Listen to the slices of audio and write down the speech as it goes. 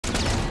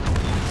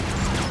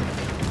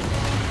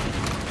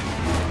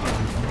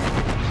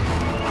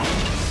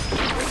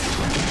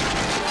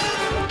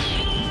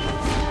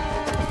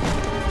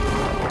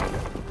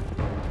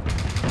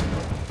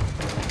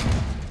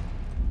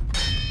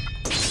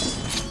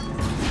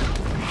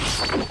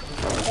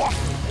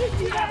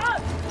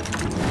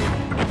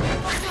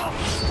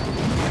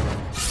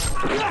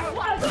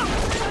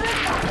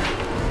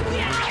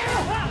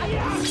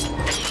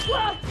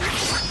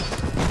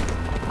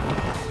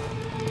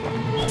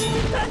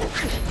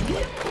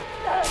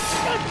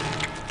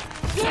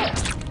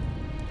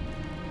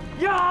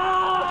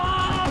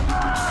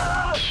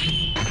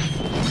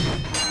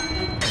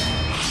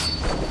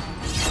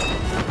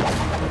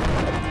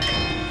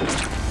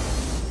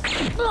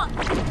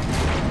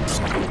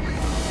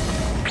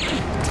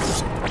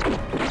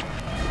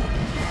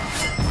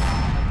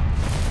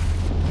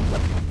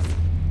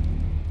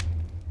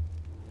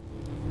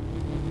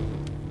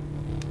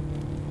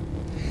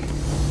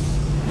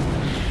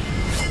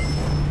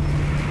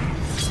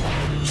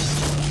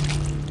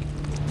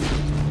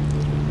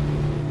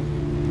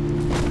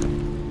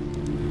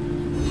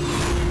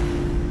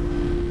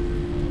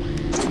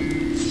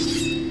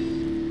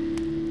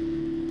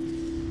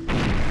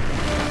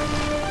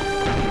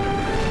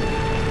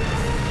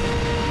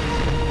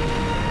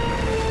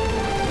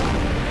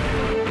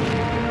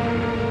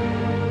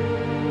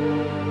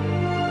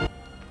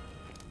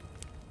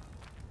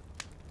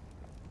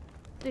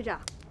队长，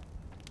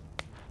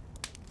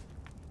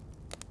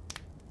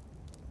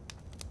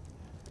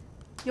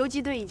游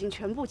击队已经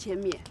全部歼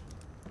灭，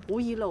无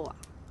一漏网。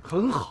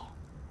很好。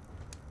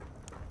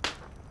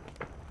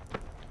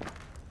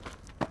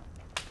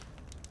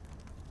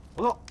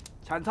报告，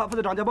检查副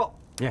队长接报。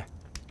念。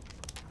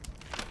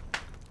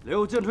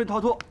刘建春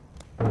逃脱。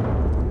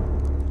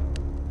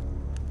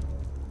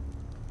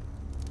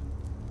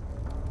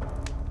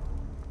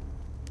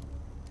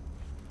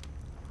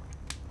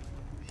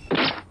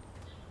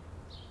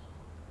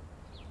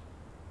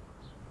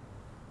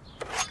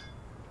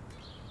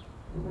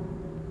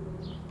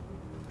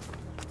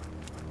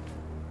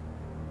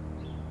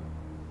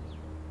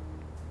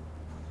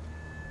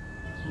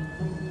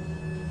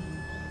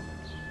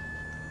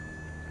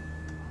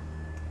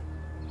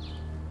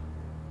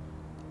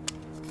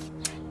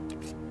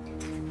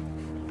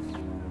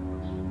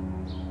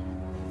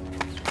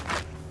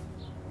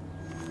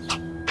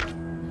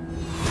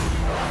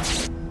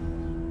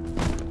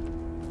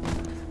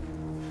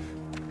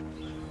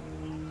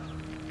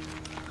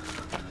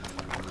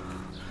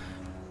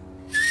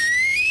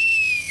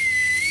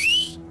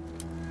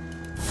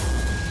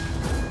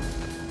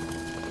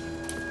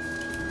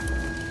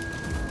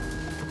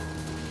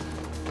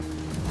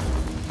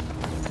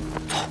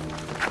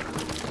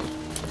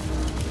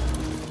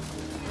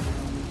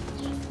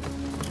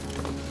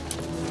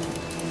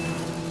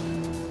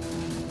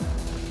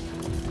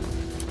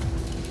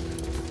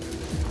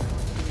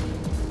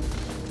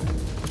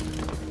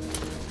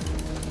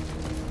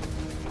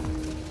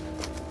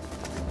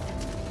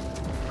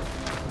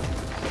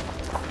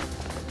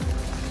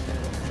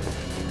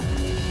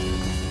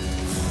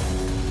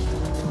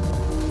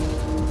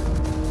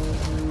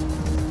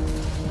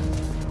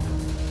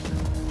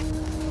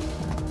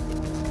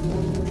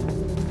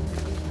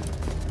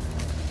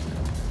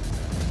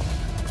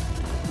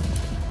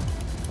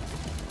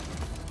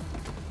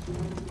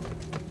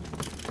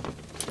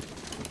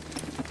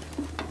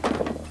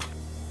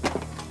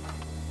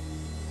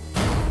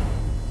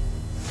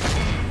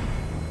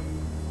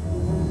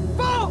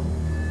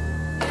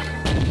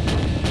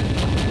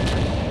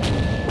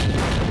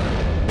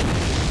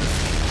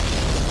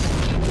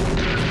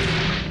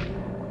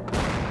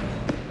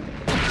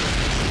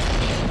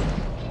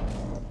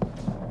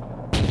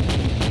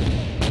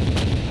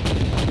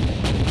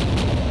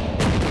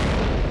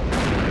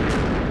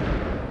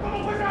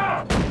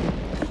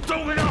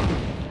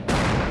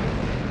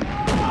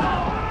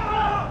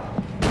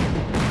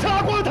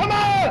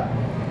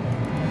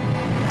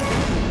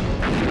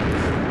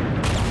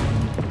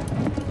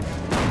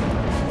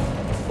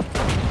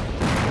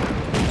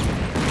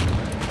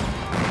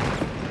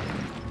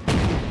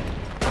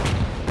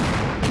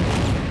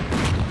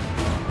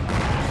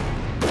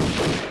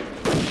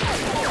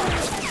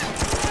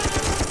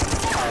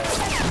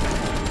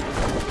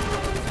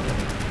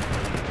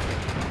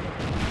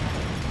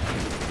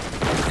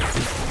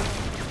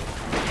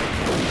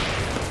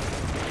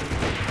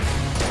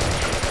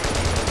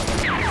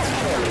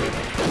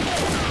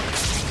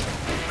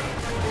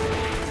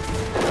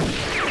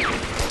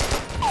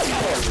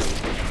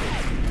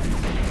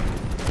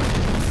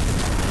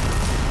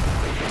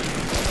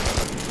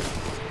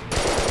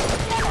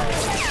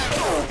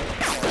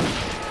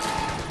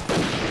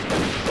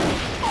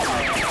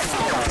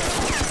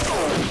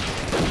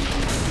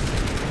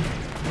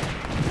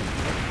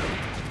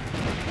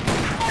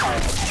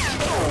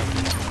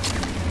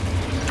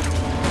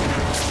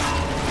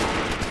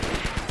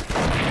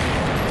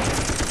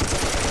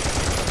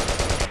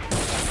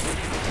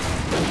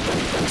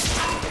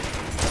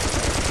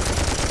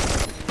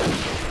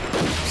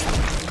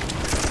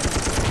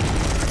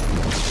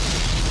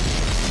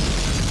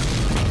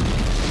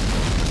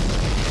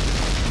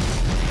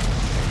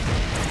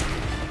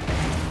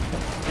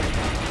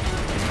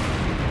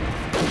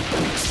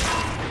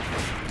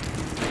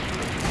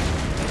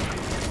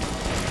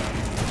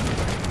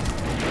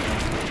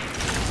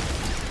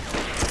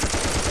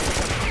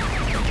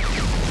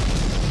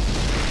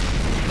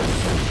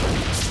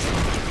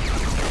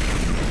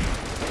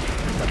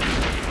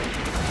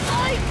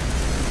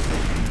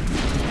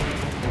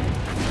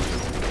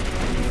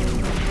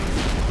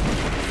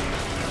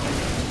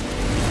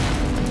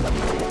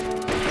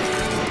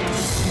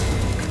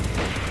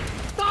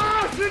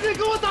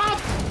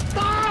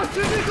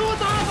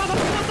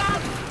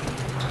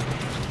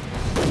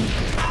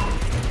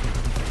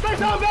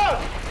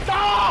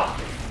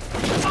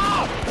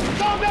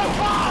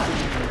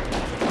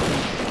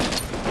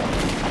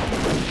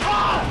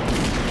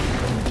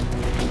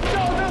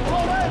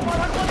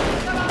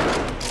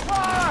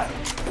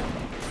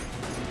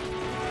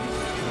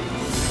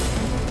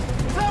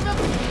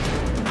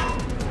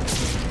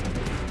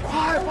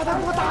把他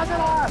给我打下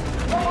来！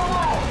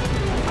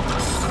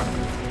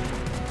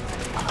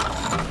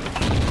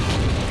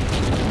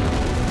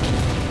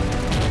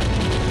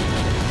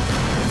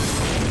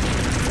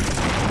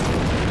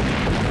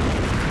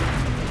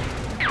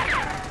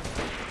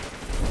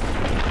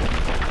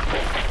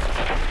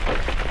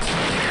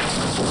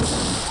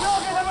不要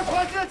给他们喘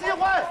息的机会！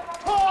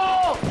冲！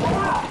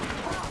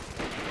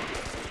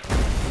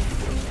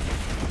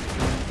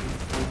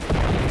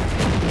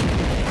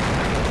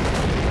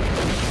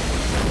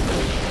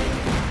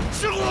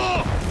 师傅，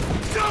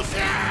小心！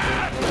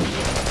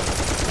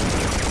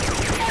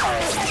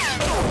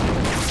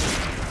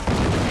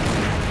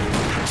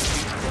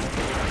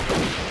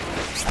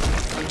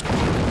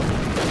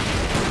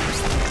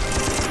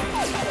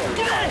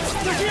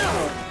小心！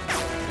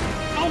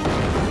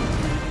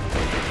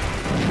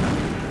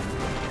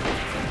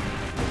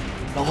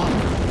老婆，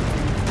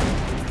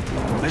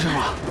没事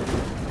吧？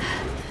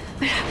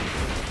没事。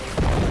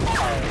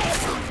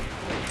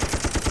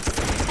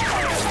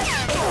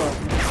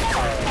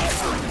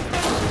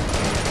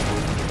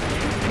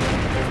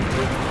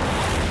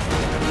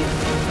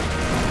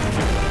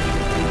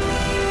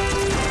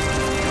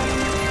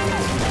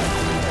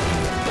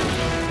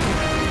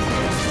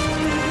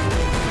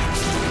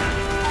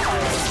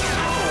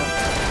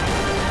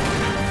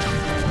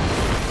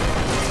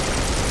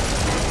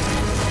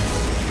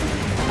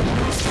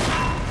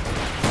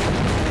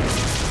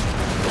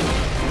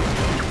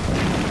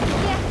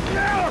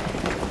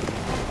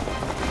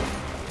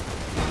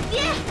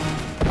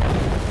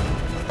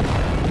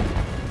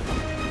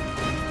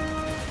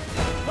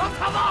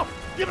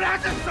 你们俩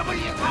这是什么意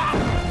思？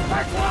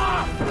快说！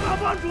大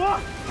帮主，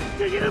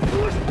这些人不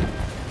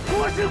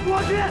是国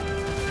军，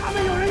他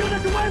们有人用的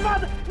是外帽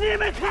子，你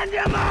没看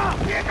见吗？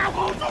别敢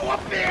胡说，我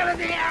毙了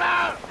你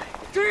了！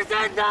这是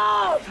真的！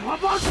大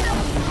帮主，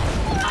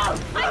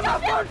大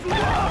帮主，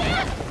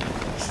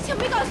事情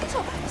没搞清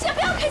楚，先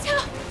不要开枪，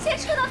先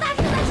撤到大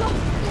厅再说。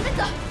你们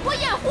走，我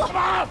掩护。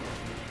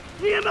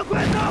你们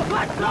快走！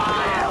快走！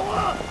掩护！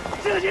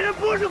这些人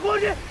不是国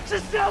军，是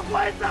小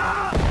鬼子！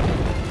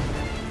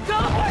 小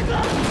鬼子！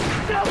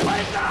小鬼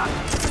子！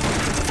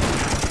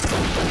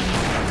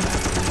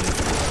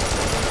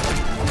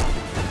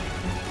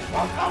我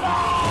靠了！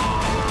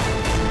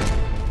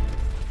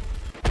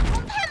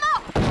太猛！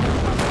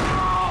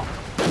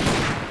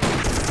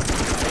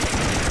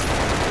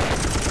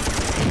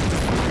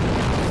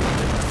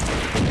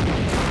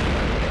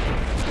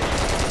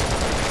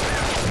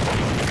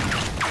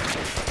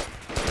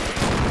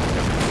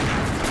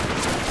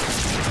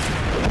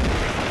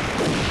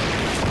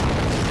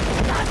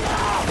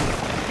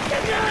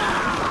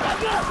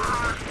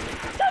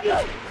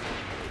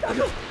大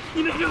哥，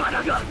你没事吧，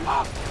大哥？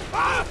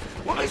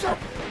我没事，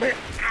没。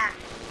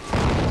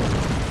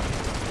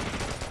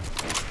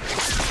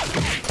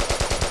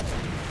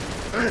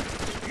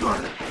院儿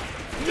呢？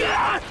爹，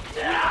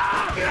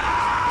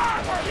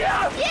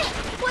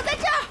我在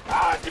这儿。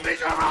你没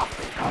事吧？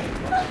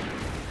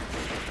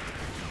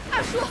二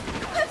叔，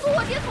快扶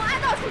我爹从暗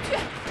道出去，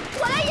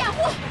我来掩护。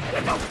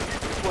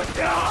不行！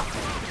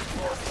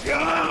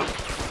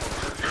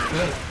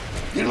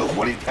你们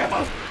火力太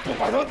猛，不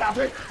把他们打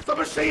退，咱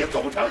们谁也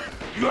走不成。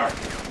鱼儿，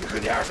你和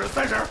你二婶、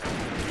三婶，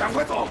赶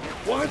快走！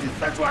我和你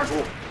三叔、二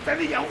叔在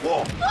这掩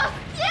护。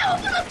爹，我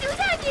不能留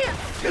下你。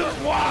听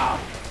话，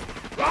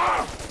老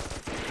二、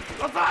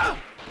老三，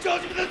叫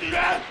你们的女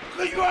人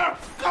和鱼儿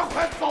赶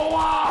快走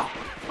啊！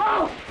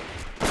好。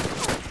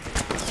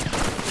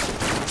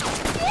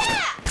爹。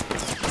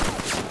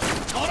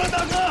好了，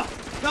大哥，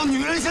让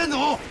女人先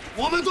走，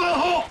我们断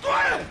后。对。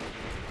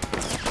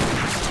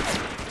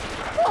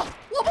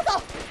 我不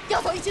走，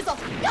要走一起走，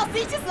要死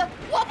一起死，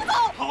我不走。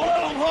好了，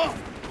老婆，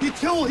你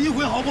听我一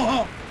回好不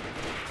好？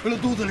为了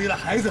肚子里的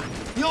孩子，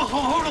你要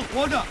好好的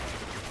活着，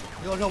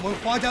不要让我们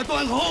花家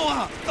断后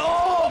啊！走！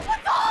我不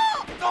走！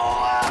走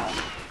啊！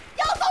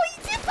要走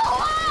一起走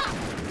啊！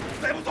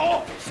再不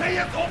走，谁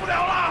也走不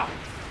了了！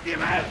你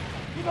们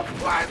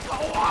快走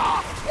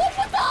啊！我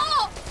不走！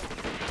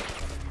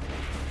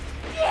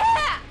爹！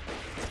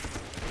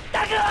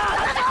大哥！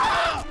大哥！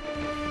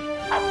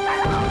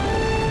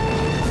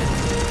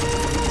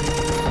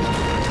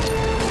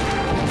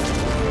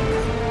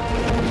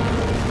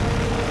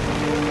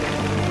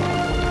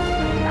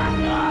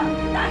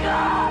大哥，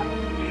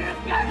你是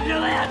干什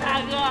么呀，大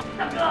哥？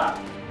大哥，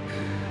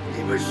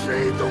你们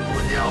谁都不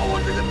鸟我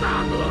这个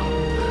大哥，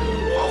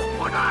我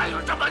活着还有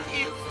什么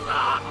意思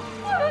啊？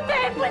我们没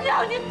不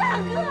鸟你大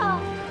哥。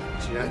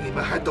既然你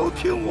们还都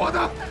听我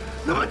的，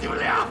那么你们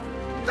俩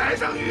带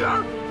上鱼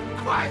儿，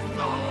快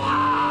走啊！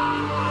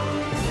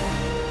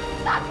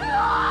大哥，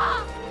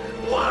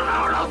我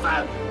老二、老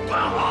三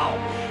断后。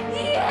爹，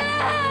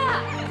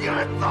你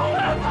们走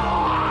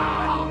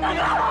啊！大哥，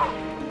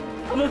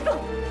我们走。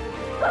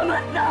 我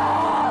们走！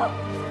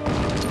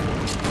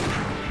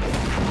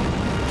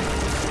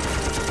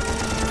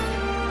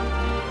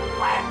快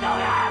走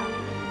呀！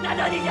难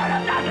道你想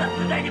让大哥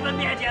死在你们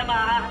面前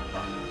吗？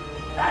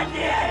三弟，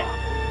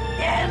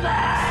你们！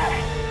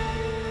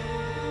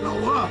老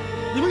婆，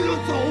你们就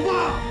走吧。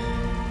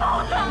走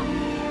了！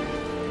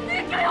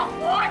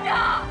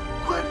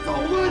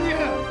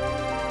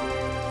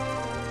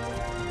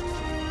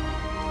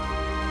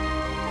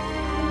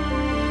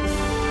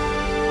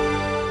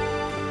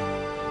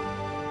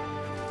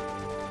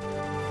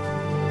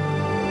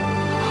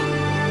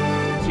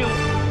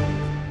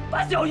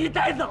小玉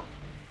带走。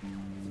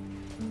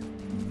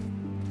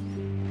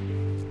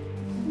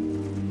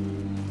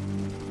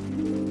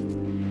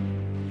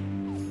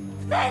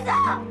飞子，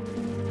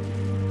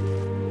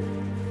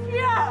玉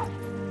儿，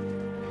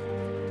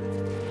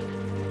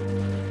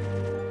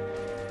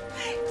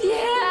爹，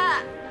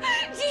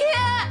爹，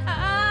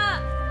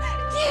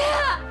爹，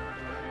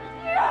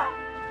玉儿，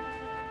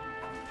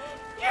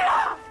玉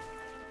儿，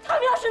他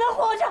们要是能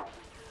活着，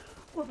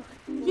我们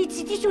一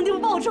起替兄弟们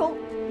报仇。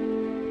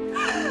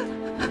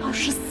老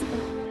师死了，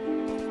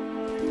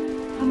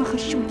他们和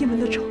兄弟们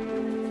的仇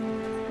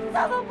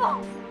怎么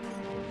报？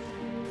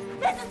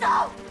飞子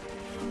走，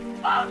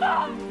报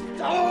他！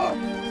走，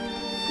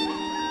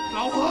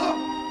老婆，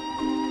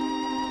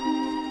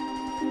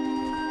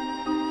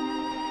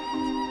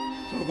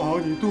照顾好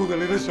你肚子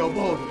里的小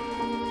豹子。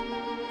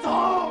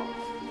走。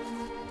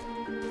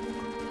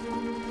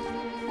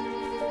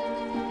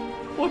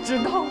我知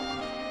道，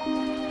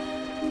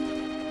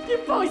你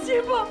放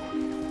心吧。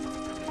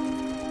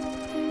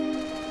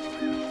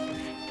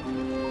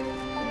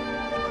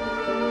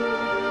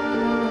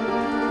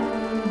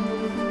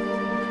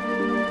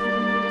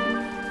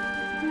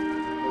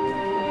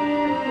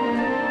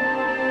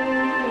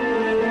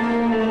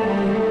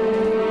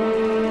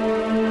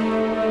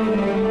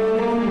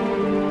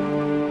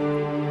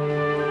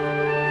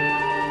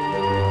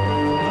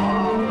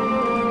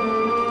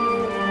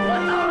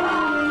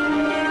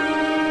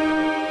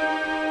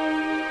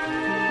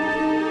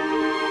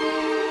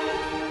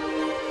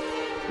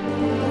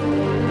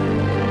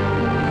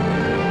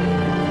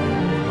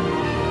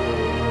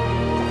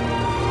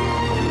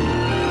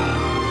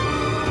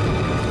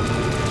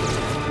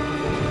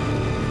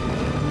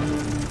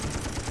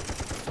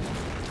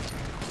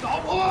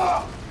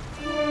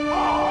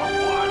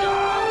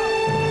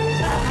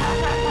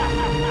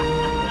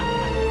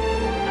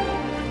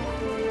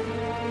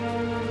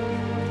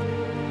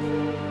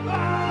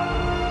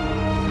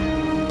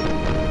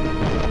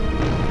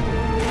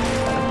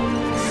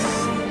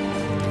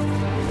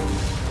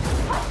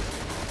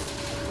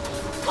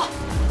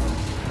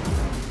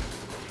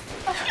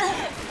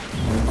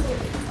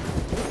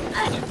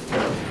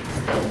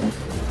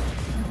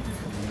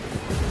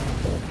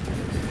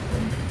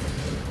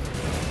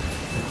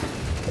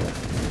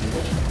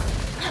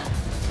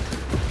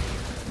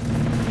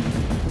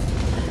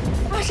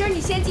婶，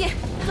你先进，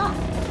走。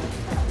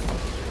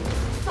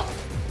走。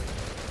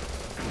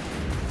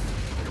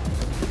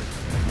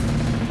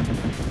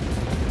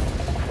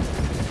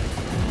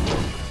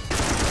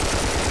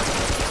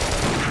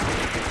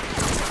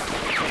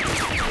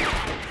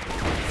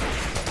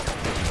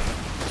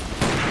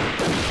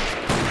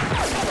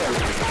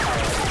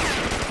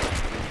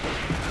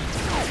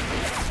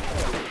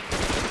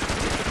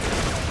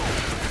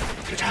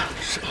铁琛，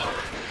是，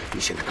你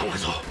现在赶快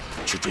走，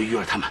去追玉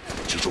儿他们。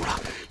记住了，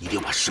一定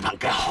要把石板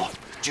盖好，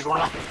记住了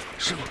吗？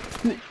师傅，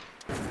你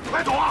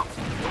快走啊！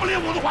怎么连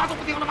我的话都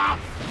不听了吗？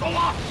走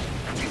啊！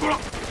记住了，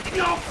一定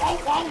要保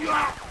护好玉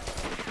儿。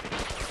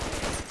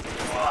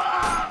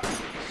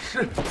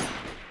是。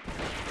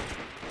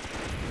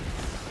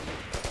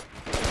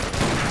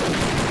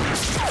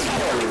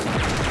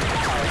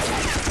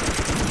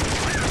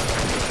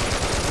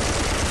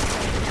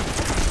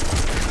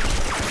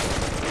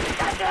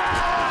大哥，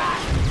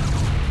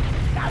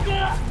大哥。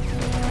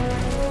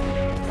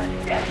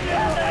别这样，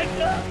大哥！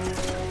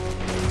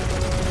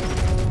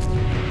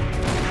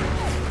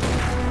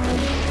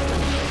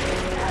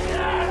大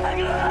哥，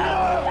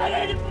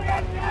你不要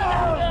这样，大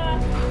哥！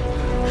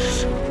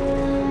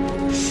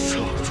少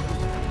主，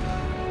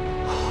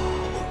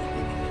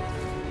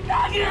大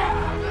哥，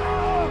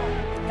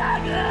大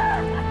哥，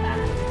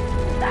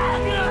大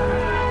哥！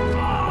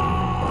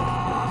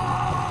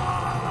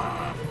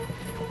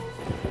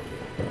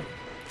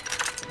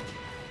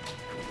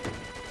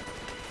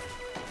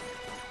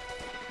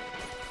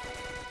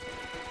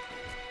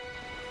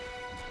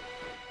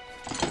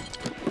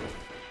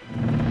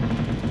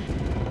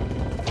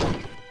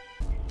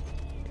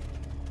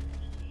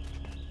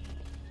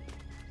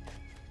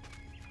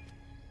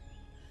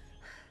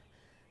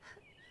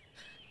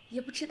也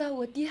不知道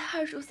我爹、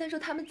二叔、三叔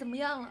他们怎么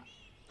样了，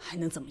还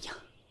能怎么样？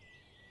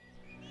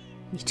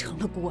你成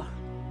了孤儿，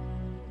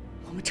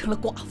我们成了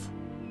寡妇，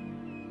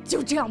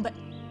就这样呗。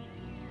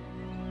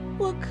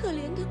我可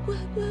怜的乖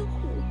乖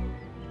虎，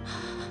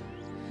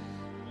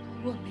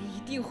我们一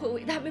定会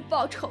为他们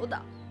报仇的。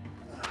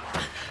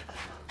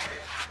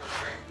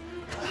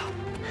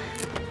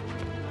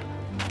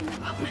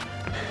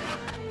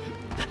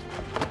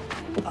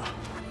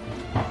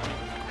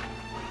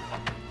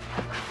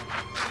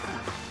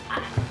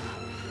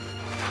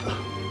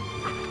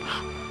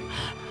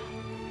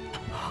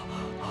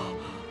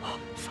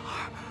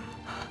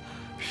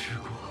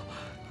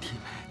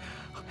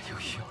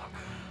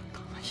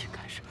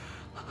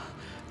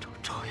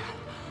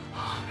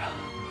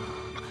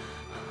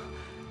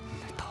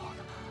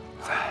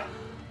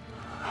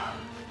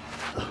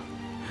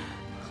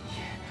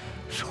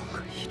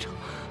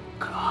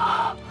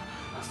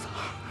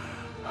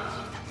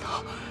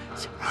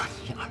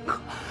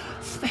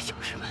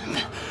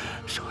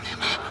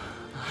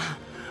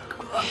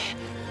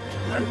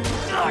我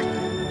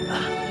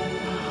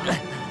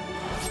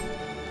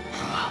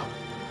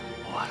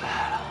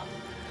来了。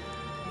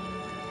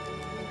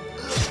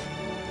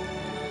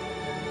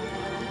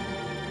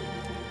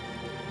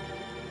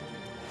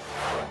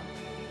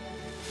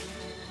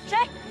谁？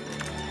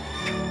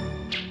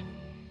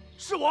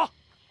是我，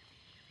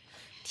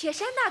铁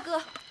山大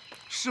哥。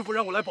师傅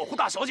让我来保护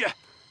大小姐。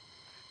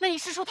那你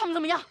师叔他们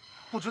怎么样？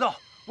不知道，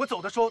我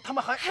走的时候他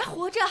们还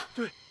活着。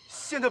对，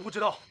现在不知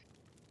道。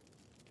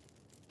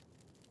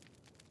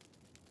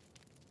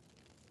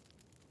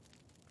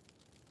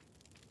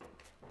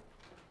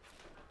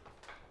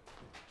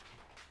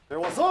给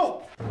我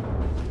搜！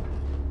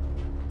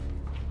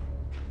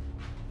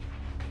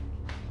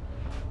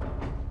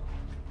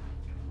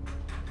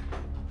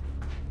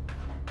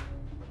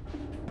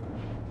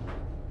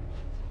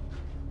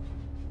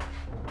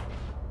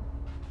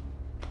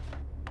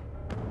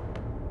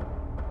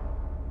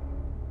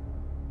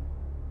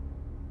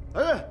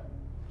哎，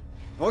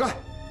我看。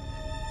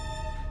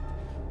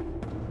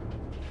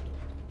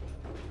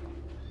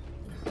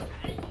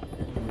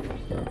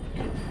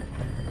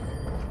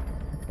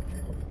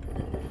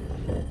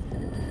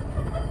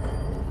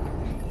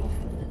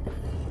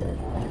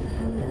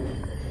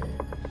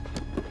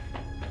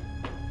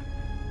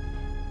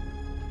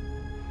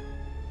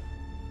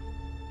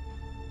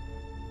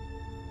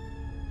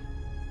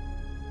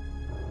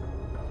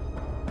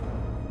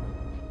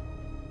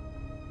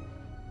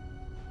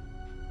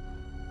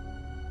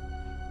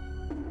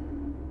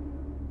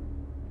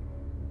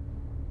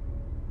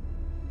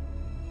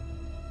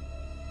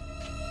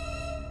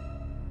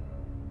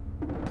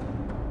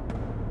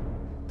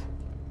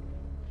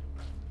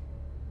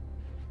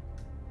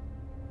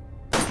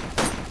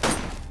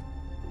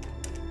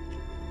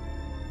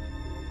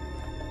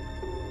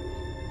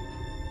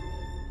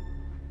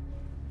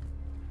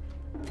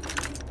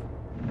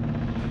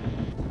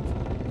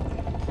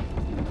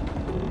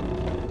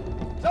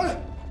下去！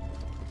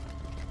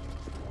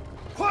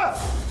快！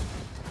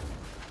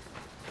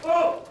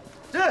哦，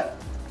接！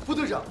副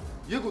队长，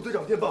野谷队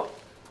长电报。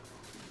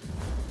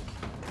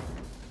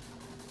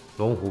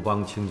龙虎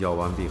帮清剿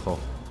完毕后，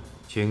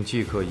请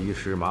即刻移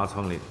师麻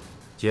仓岭，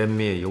歼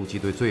灭游击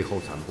队最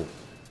后残部。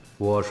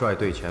我率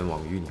队前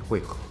往与你会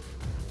合，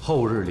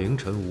后日凌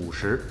晨5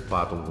时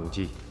发动攻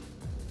击。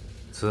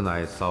此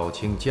乃扫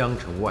清江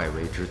城外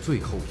围之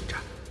最后一战，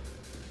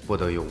不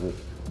得有误。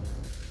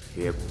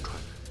野谷川。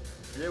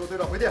野谷队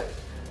长回电，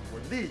我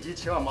立即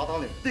前往麻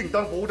仓岭，定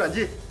当博物战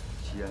机，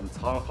天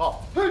仓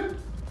号。嘿。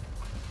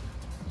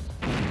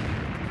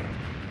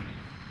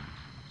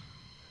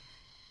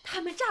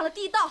他们炸了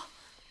地道，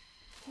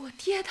我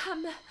爹他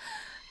们，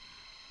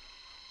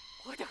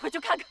我得回去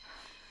看看。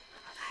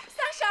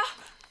三婶，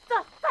走，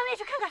咱们也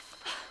去看看。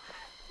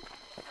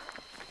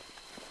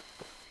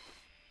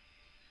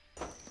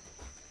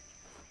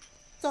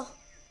走。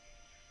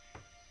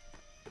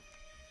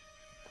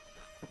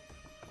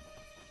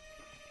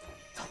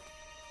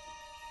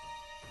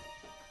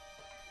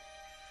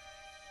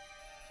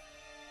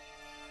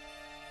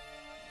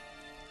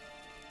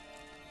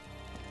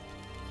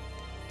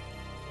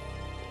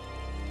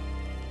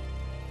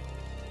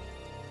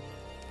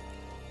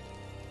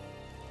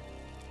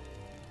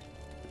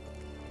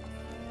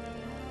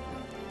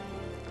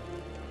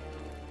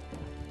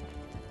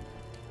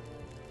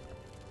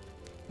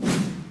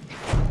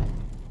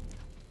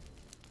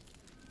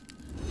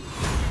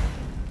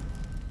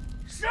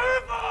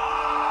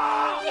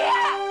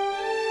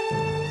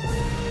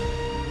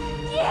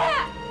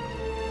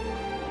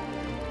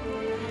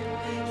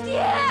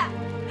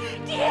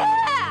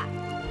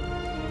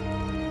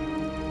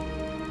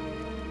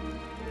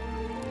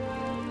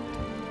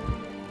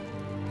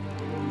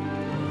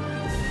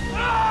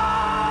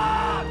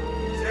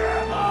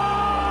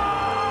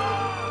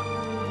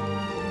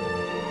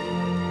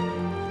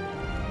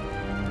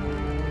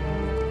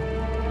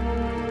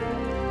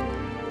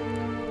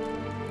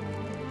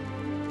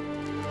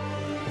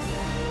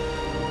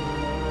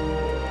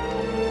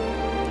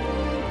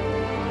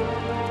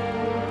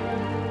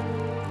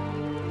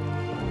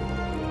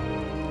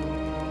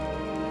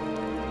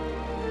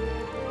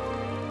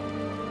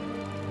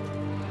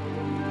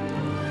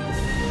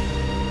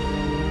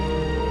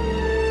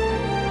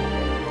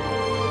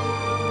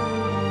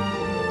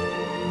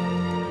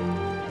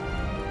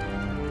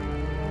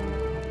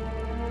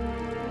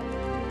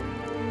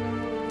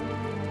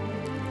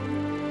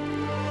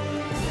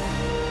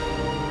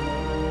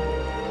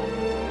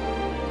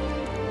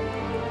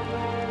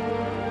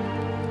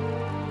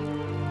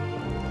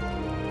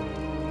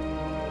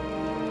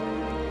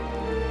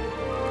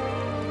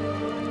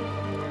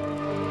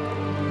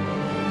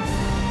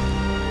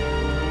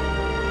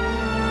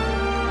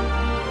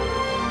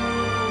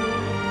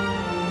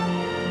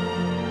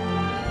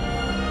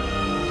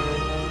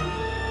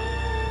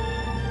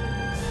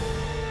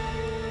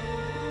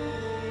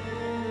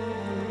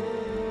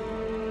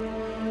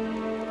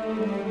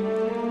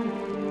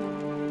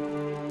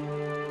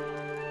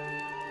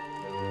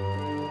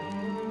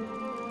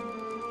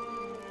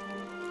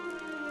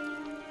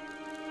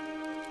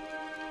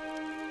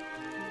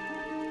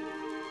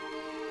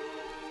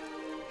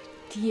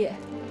爹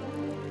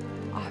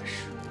，2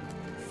叔、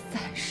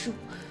3叔，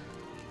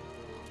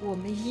我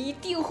们一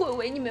定会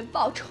为你们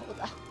报仇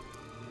的。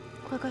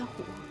乖乖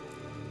虎，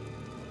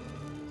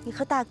你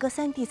和大哥、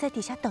三弟在底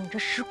下等着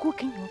石姑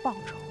给你们报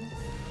仇。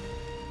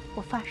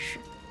我发誓，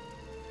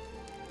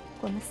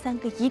我们3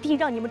个一定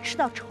让你们吃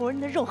到仇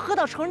人的肉，喝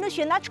到仇人的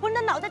血，拿仇人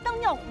的脑袋当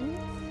尿壶。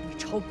一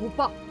仇不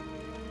报，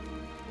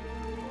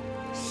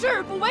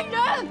誓不为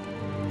人。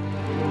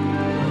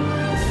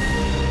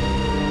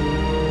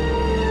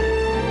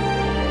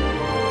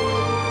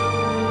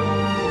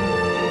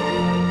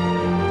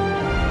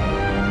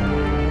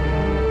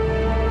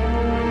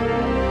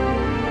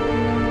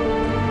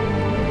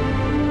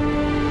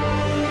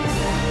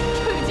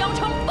去江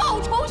城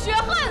报仇雪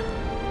恨。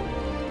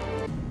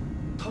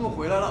他们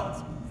回来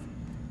了。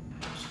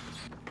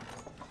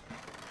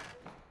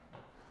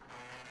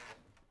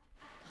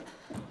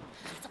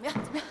 怎么样？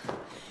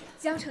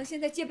江城现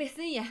在戒备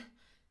森严，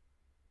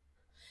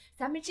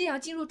咱们这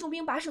样进入重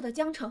兵把守的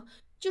江城，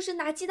就是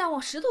拿鸡蛋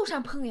往石头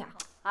上碰呀！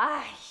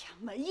哎呀，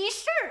没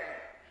事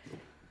儿，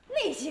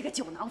那些个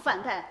酒囊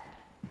饭袋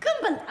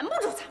根本难不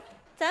住咱们。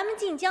咱们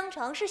进江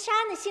城是杀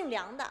那姓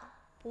梁的，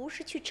不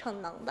是去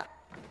逞能的。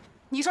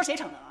你说谁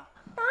逞能啊？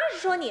当然是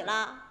说你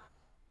了。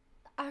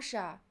2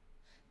婶、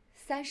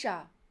3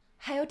婶，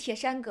还有铁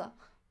山哥，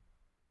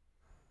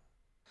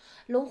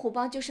龙虎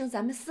帮就剩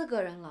咱们4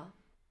个人了。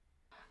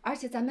 而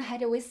且咱们还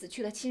得为死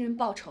去的亲人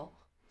报仇，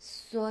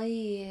所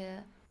以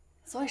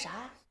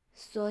啥？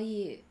所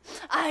以，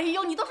哎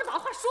呦，你倒是把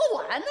话说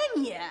完呢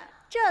你！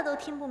这都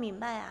听不明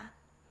白啊？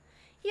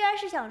玉儿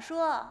是想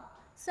说，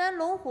虽然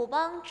龙虎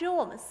帮只有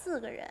我们4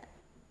个人，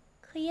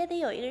可也得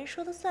有一个人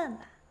说了算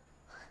吧？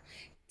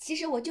其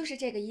实我就是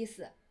这个意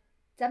思，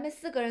咱们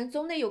4个人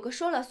总得有个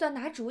说了算、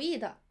拿主意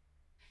的，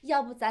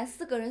要不咱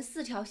4个人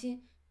4条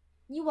心，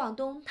你往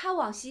东，他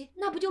往西，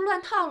那不就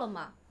乱套了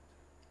吗？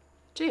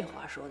这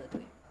话说的对。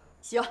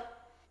 行，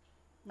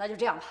那就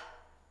这样吧。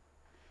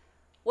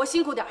我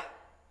辛苦点儿，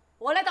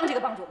我来当这个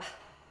帮主吧。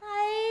哎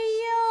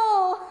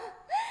呦，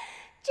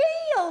真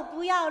有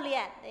不要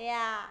脸的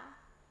呀！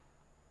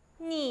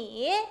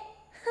你，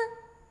哼，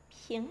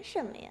凭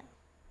什么呀？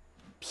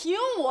凭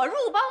我入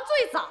帮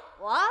最早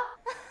啊！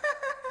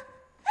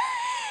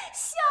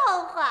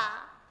笑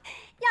话！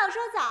要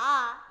说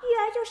早，玉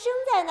儿就生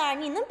在那儿，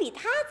你能比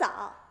她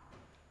早？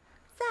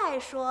再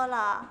说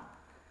了，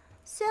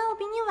虽然我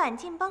比你晚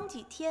进帮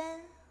几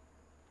天。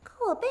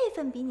 可我辈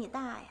分比你大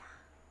呀，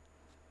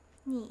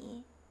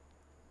你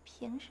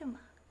凭什么？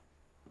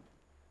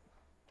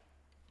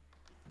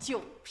就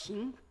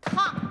凭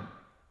他，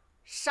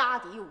杀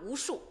敌无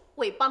数，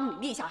为帮你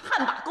立下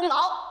汗马功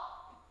劳。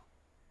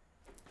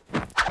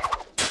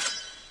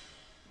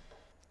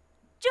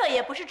这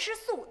也不是吃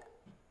素的。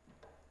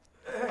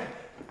哎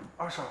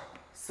，2婶、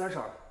3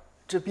婶，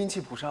这兵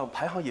器谱上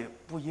排行也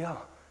不一样，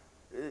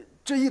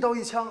这一刀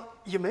一枪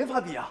也没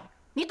法比啊。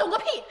你懂个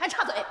屁，还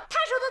插嘴！他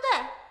说的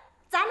对。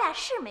 咱俩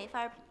是没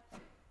法比，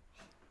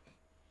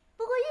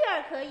不过玉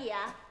儿可以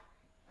啊，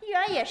玉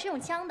儿也是用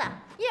枪的。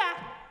玉儿，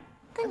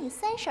跟你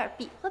3婶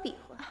比划比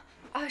划。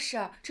2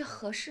婶，这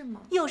合适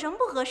吗？有什么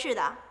不合适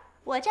的？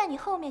我站你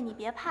后面，你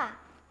别怕，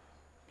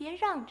别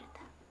让着他。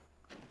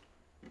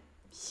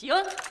行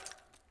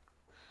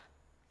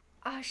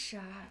，2婶，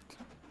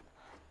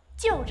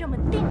就这么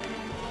定。 2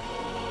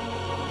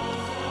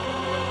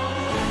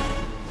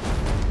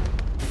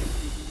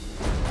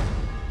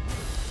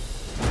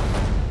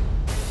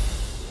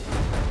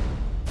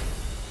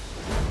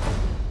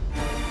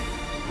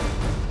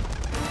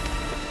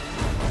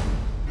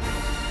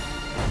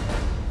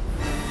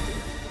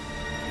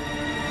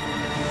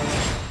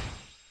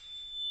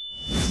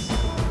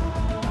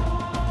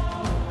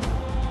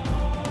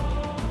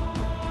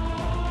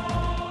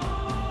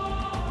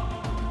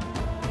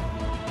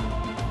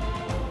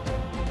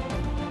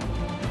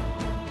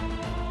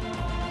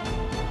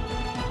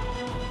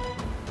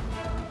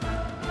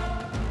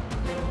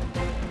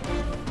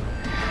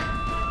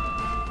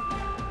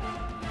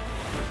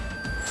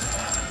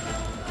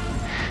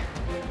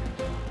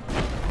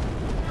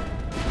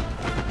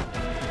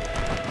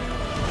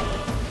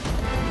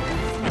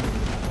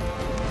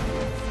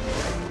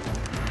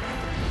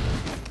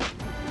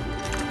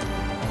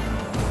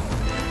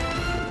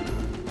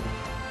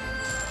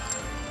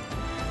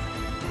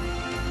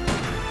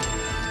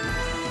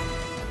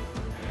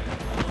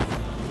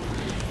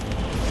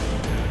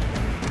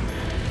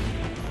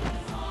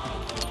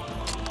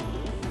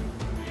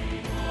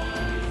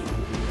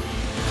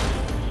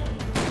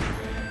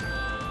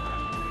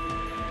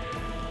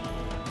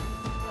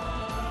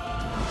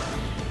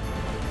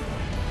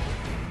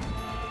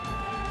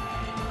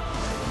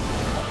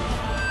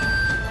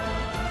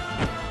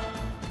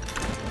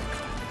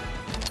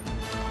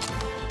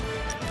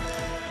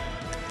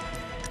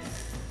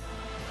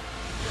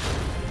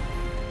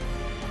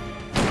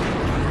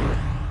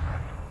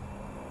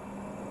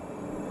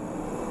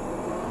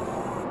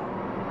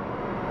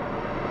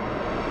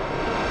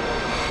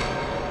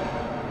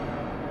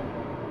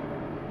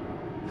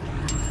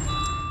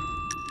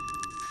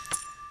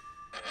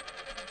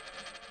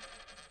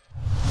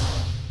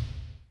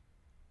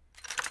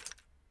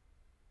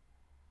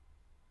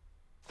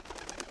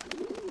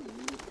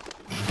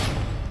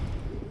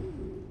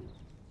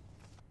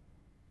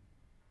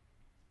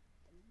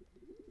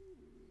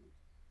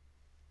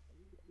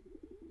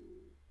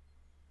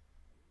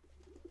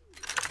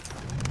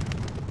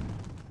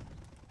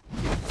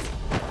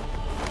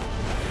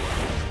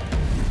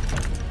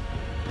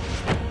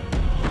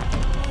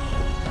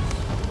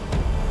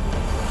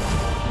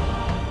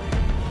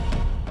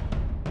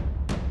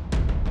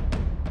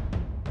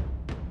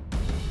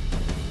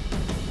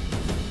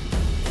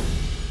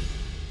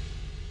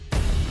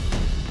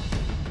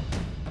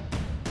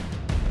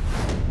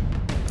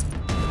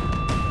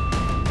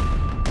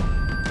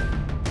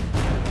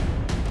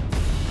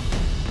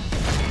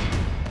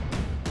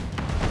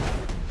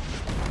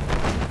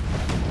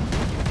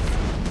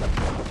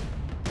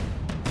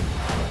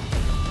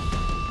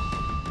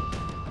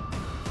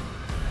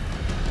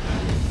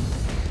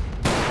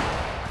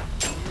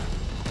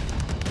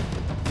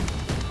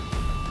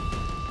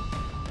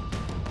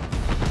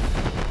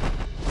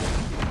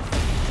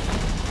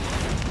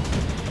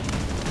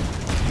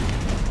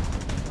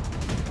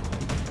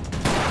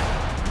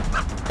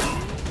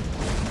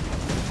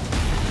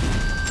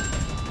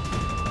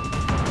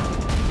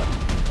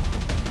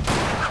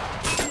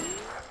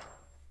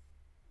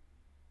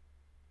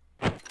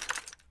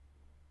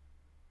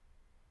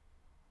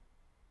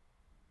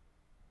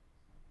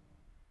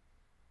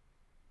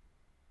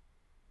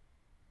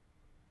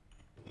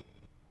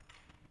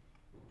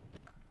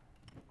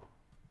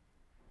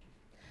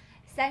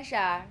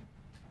 32。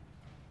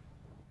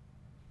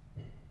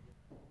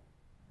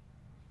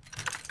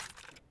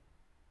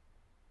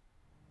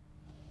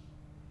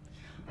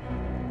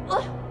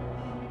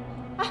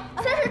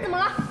30怎么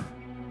了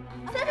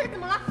？30怎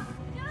么了？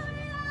救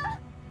命啊！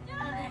救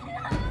命啊！救命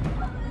啊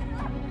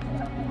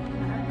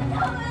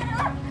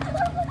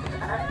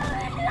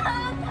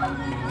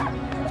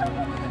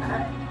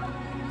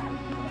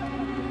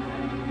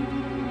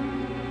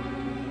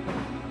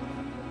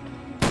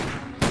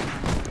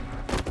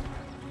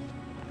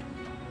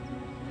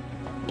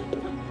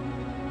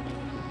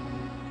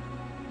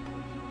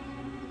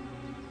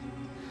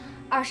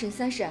！2审、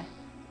3审，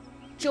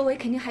周围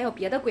肯定还有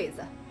别的鬼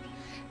子。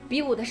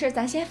比武的事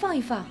咱先放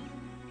一放，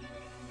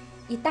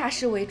以大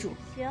事为主。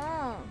行，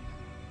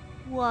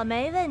我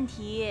没问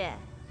题。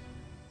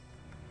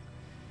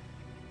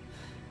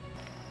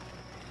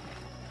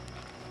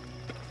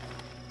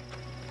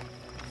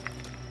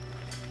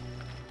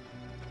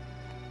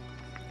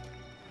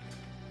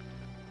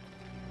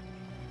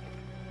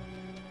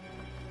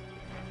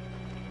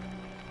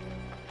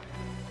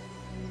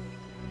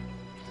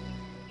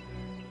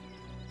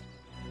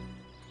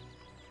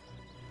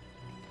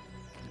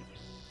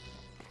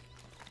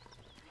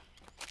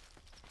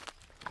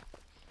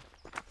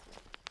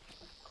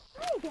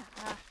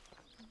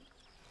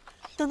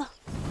等等，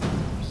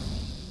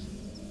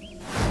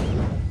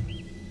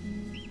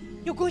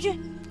有国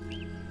军！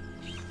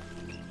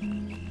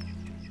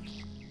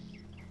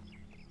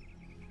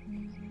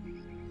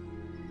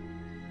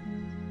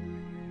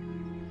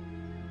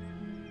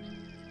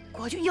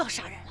国军又要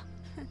杀人了，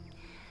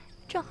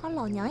正好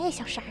老娘也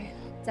想杀人。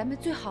咱们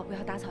最好不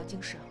要打草惊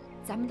蛇，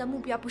咱们的目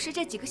标不是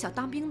这几个小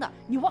当兵的。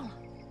你忘了，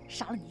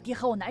杀了你爹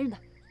和我男人的，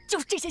就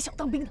是这些小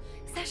当兵的。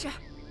32，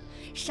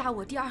杀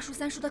我弟2叔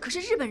3叔的可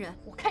是日本人，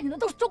我看见的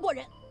都是中国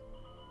人。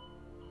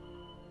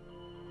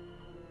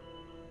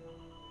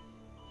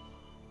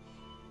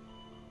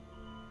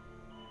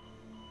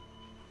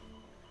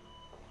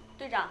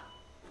队长，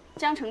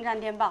江城站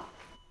电报。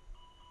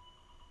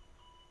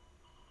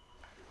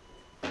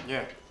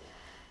念。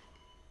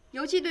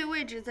游击队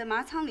位置在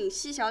麻仓岭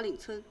西小岭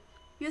村，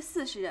约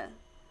40人。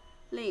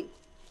令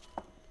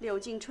柳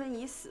敬春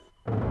已死。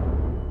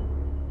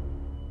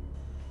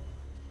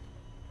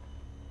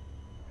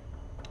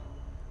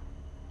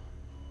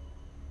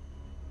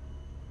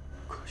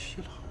可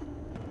惜了，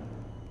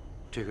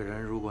这个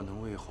人如果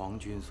能为皇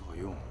军所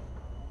用，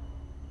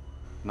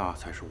那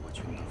才是我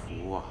军的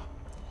福啊！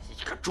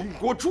一个中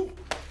国猪！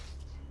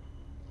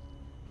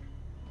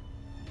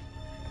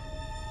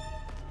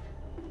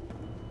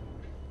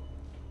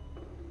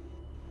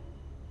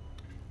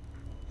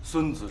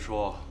孙子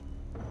说：“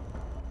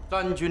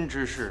三军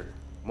之事，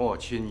莫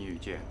亲遇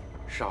见，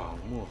赏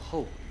莫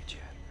后遇见，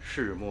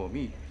事莫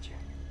密遇见。”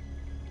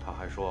他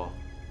还说：“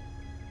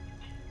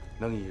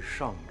能以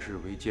上智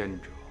为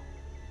奸者，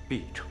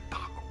必成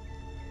大功。”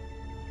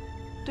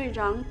队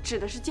长指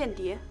的是间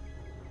谍，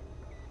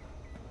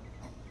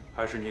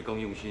还是你更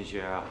用心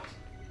些啊！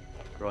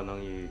若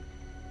能以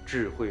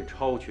智慧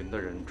超群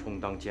的人充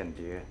当间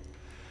谍，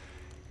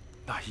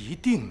那一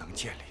定能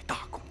建立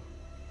大功。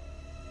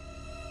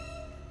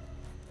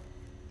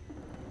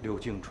柳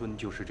敬春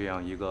就是这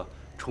样一个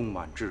充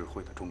满智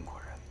慧的中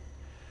国人。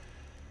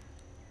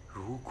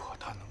如果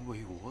他能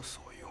为我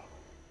所用，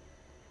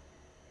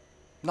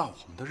那我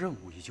们的任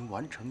务已经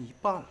完成一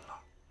半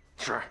了。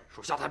是，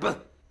属下在奔。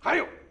还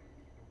有，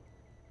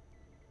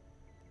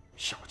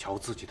小瞧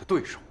自己的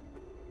对手，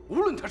无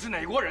论他是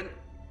哪国人，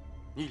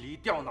你离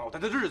掉脑袋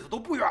的日子都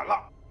不远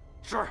了。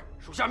是，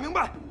属下明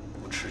白。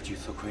不吃几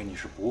次亏，你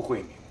是不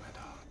会明白的。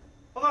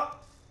报告，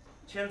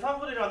遣仓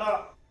副队长到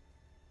了。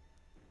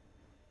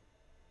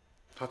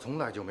他从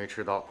来就没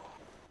迟到。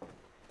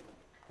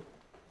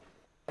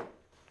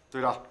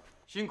队长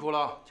辛苦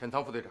了，遣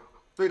仓副队长。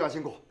队长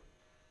辛苦。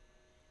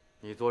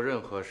你做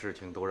任何事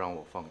情都让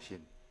我放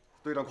心。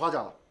队长夸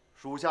奖了，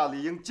属下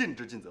理应尽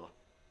职尽责。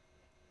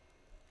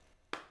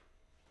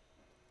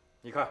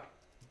你看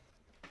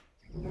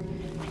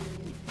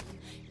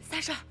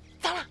，32，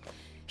糟了，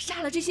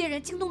杀了这些人，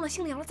惊动了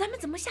姓梁了，咱们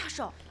怎么下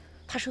手？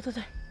他说的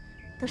对，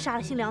等杀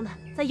了姓梁的，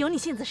再由你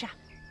性子杀。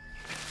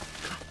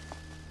看，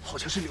好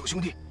像是柳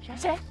兄弟。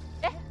谁？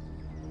哎，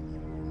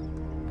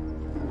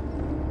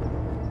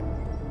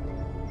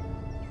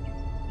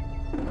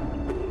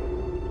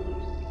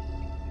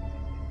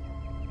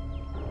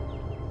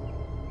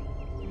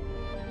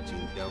今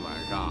天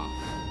晚上，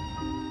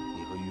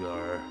你和玉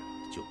儿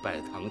就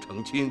拜堂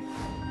成亲。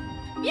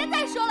别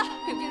再说了，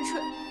柳敬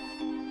春，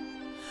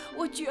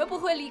我绝不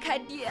会离开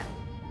爹。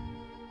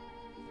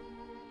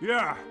玉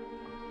儿，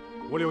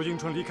我柳敬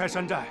春离开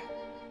山寨，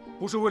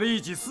不是为了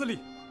一己私利。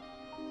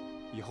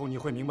以后你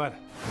会明白的。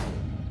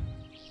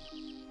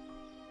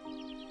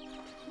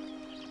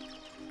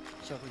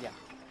小书记，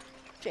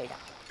这家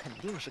伙肯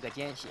定是个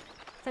奸细，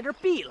在这儿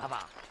避了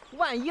吧？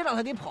万一让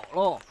他给跑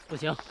喽？不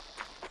行，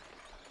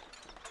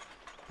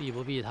避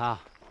不避他，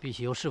必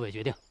须由市委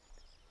决定。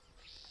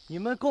你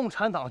们共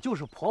产党就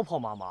是婆婆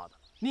妈妈的，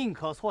宁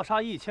可错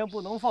杀1000，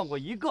不能放过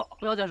一个。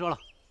不要再说了。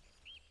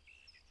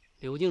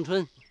柳敬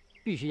春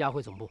必须押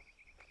回总部。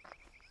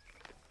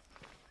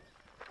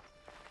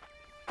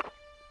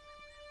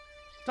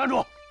站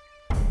住！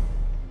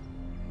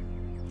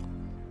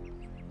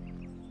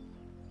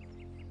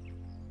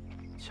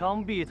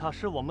枪毙他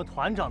是我们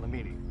团长的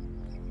命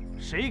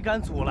令，谁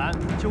敢阻拦，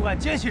就按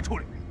奸细处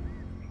理。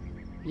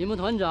你们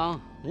团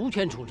长无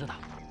权处置他。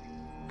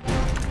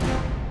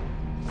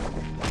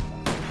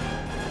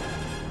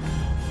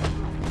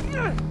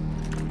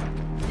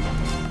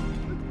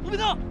吴必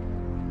东，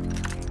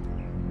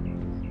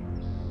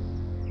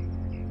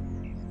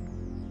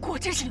果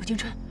真是柳京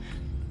春，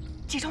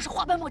这招是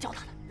花斑豹教他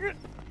的。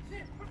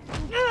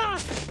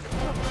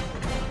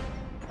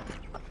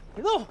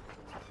别动，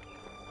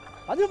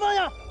把枪放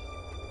下！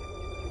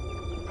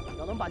让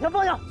他们把枪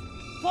放下！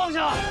放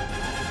下！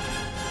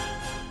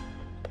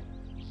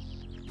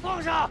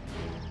放下！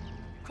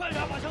快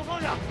点把枪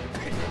放下！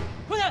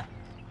快点！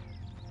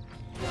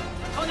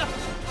放下！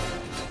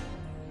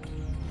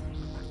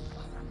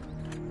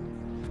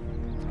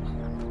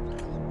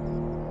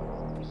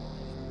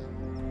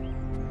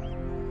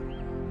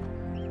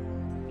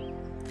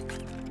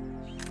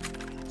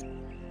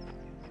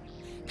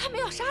他们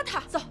要杀他，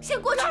走，先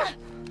过去。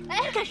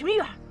哎，干什么，玉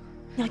儿？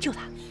你要救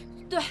他？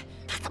对，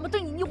他怎么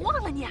对你？你忘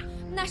了你啊？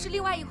那是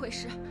另外一回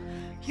事。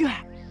玉儿，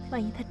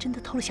万一他真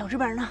的偷了小日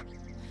本呢？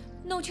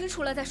弄清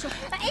楚了再说。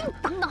哎，你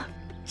等等，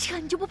这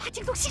你就不怕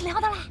惊动心辽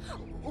的了？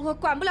我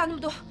管不了那么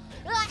多。玉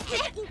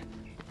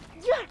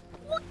儿，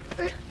我，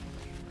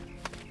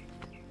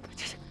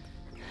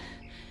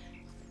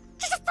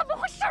这是怎么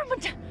回事嘛？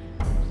这。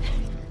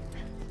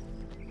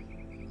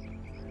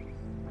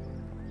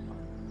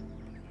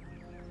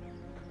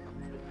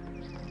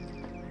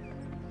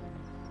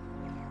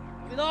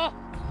别动，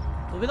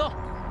都别动，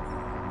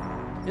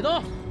别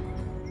动！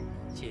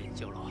谢谢你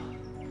救了我，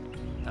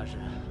但是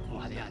我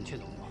还得俺去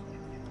总部。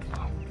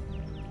好，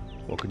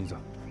我跟你走。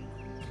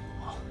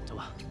好，走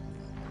吧。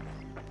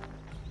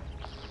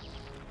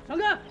上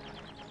根！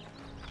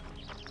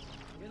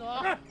别动！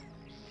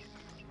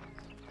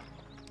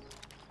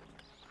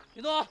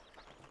别动！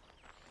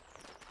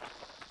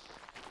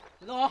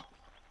别动！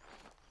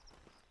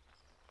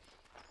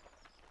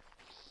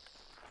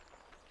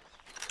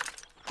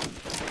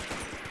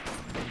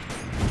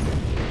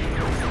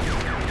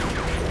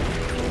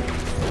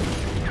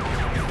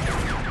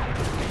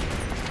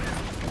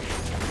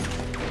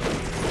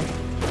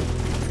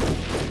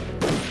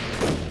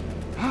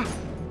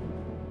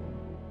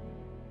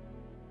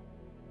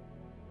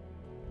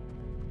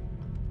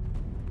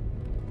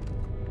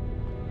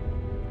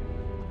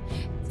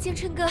建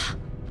春哥，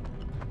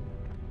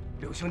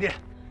柳兄弟，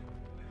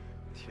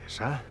铁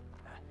山，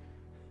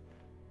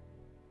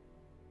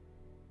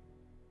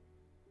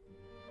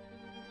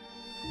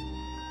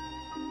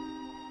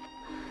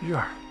玉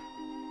儿，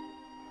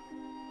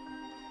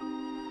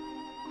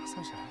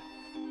三婶，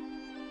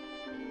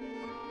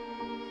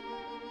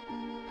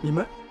你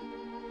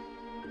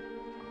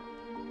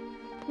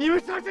们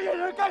杀这些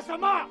人干什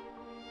么？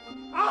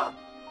啊！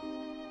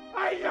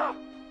哎呀！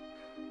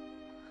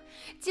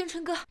建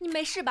春哥，你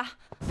没事吧？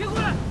别过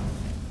来！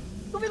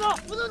都别走，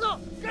不能走！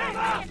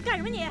干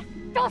什么你？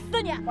找死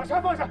你！把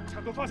枪放下，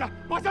枪都放下，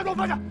把枪都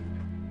放下，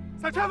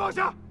把枪放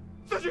下！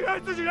自己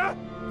人，自己人，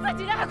自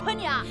己人还捆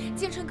你啊！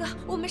建春哥，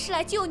我们是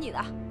来救你的。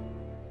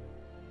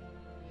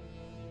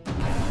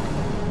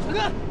小哥，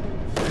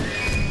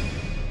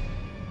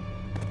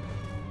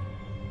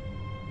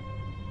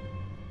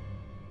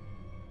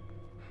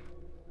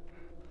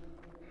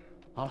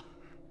好了，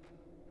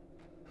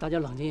大家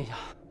冷静一下，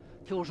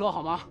听我说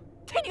好吗？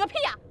听你个屁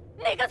呀！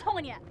哪个聪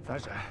明你？三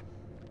婶，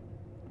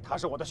他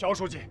是我的小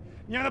书记，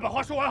你让他把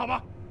话说完好吗？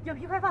眼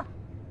皮快放！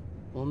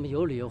我们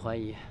有理由怀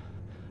疑，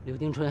柳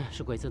丁春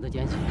是鬼子的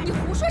奸细。你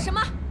胡说什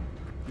么？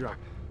玉儿，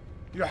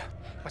玉儿，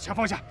把枪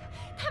放下！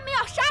他们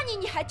要杀你，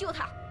你还救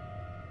他？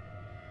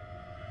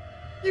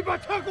你把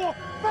枪给我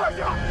放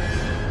下！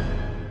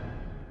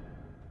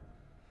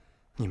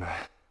你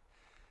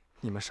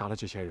们杀了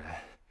这些人，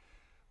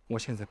我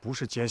现在不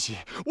是奸细，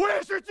我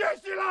也是奸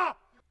细了。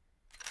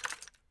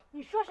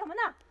你说什么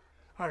呢？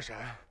二婶，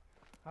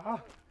啊，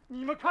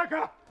你们看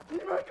看，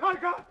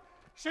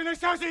谁能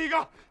相信一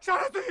个杀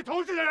了自己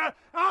同事的人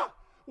啊？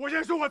我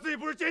先说我自己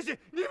不是奸细，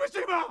你们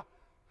信吗？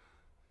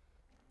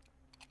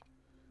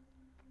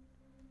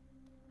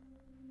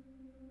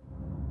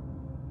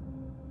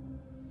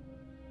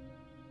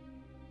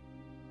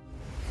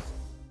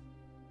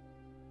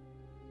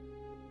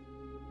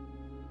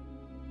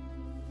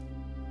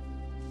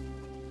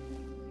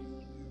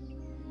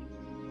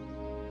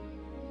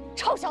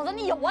臭小子，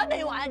你有完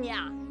没完啊你？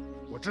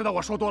我知道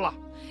我说多了，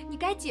你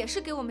该解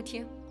释给我们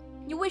听，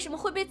你为什么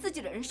会被自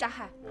己的人杀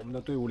害？我们的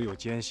队伍里有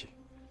奸细，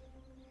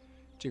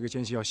这个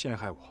奸细要陷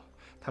害我，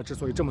他之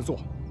所以这么做，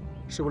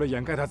是为了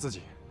掩盖他自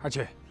己，而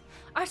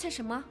且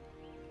什么？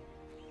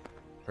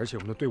而且我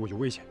们的队伍有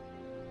危险。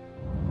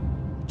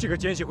这个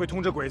奸细会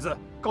通知鬼子，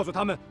告诉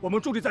他们我们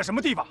驻地在什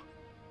么地方。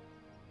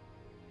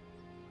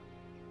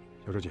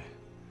小书记，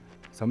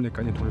咱们得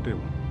赶紧通知队伍，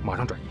马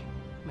上转移。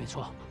没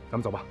错，咱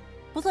们走吧。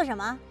不做什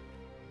么？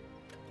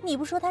你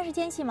不说他是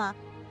奸细吗？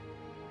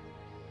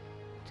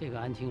这个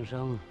安庆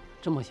生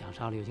这么想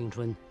杀柳静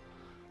春，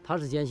他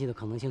是奸细的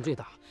可能性最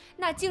大。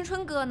那静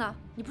春哥呢？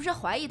你不是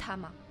怀疑他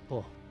吗？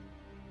不，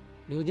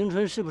柳静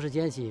春是不是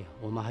奸细，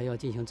我们还要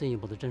进行进一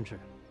步的证实。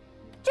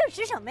证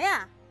实什么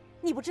呀？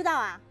你不知道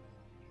啊？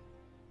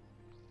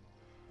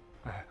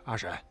哎，阿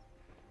婶，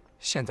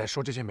现在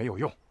说这些没有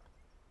用。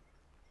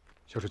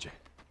肖书记，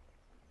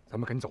咱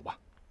们赶紧走吧。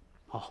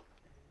好。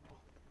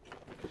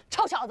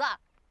臭小子，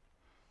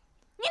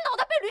你脑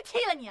袋被驴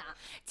踢了你啊！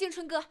静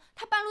春哥，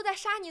他半路再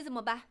杀你怎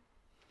么办？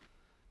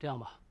这样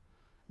吧，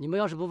你们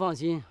要是不放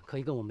心，可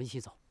以跟我们一起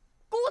走。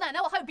姑奶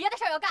奶，我还有别的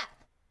事要干。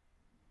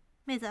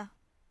妹子，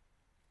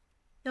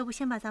要不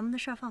先把咱们的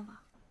事儿放放？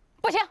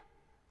不行。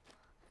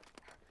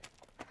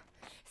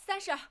三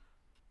婶，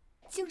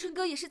静春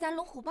哥也是咱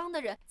龙虎帮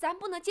的人，咱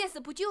不能见死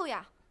不救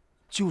呀。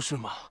就是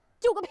嘛。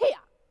救个屁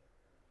呀！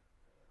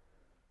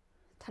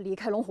他离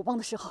开龙虎帮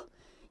的时候，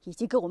已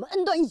经跟我们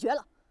恩断义绝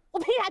了，我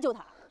凭啥救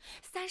他？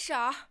三婶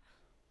儿，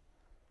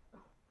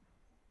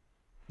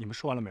你们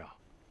说完了没有？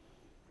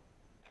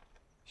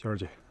肖书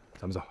记，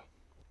咱们走。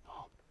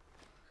好。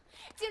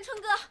静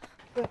春哥，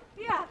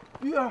玉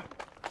儿，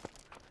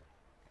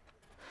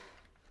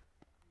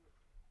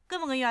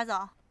跟不跟玉儿走？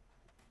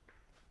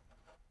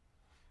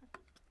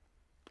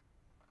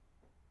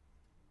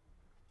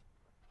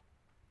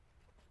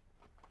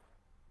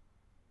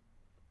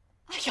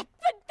哎呀，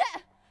笨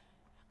蛋！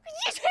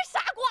一群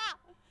傻瓜！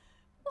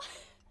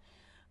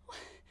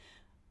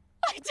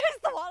哎，气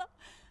死我了！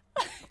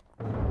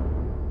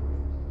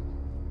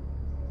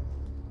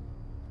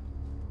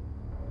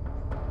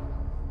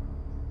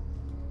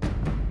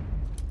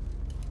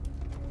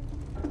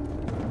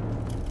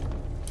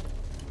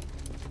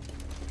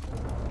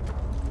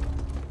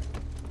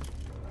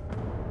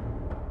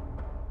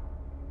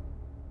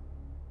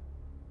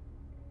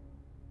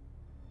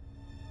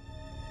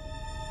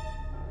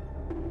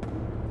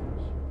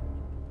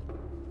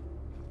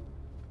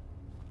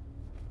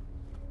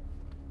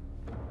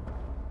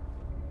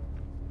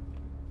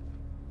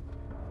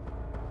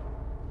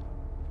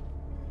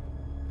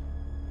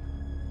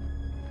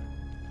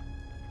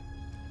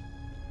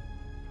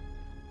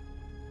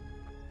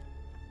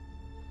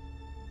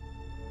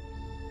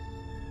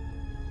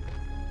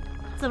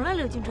怎么了，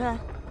柳静春？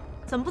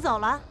怎么不走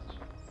了？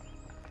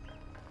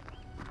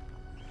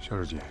肖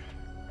书记，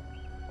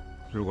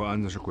如果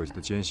安子是鬼子的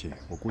奸细，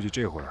我估计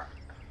这会儿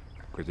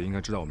鬼子应该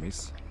知道我没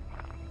死。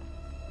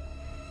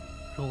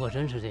如果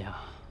真是这样，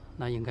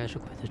那应该是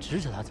鬼子指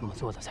使他这么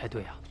做的才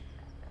对啊。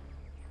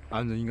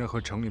安子应该和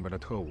城里边的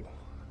特务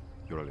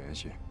有了联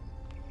系。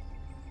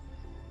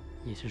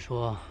你是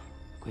说，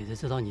鬼子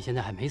知道你现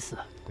在还没死？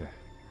对。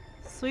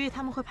所以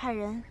他们会派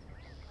人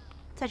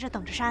在这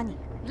等着杀你？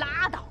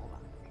拉倒吧，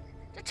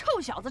这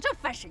臭小子真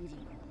犯神经。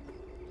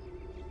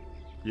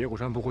野虎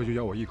山不会就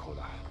咬我一口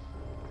的。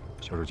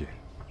肖书记，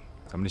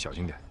咱们得小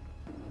心点。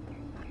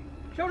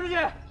肖书记，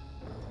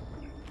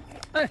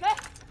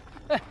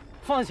哎，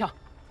放下枪，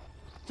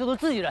这都是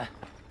自己人，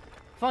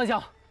放下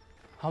枪，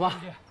好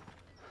吧？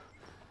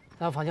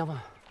拿放枪放。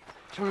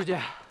肖书记，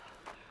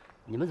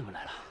你们怎么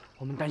来了？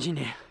我们担心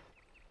你。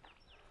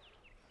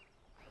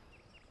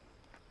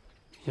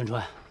宣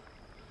传，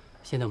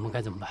现在我们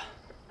该怎么办？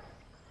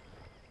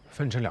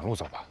分成两路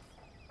走吧。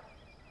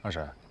阿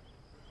婶，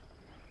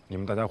你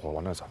们大家伙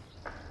往那走。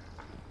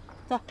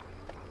走。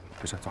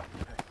没事，走。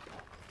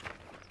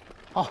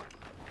好，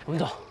我们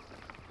走。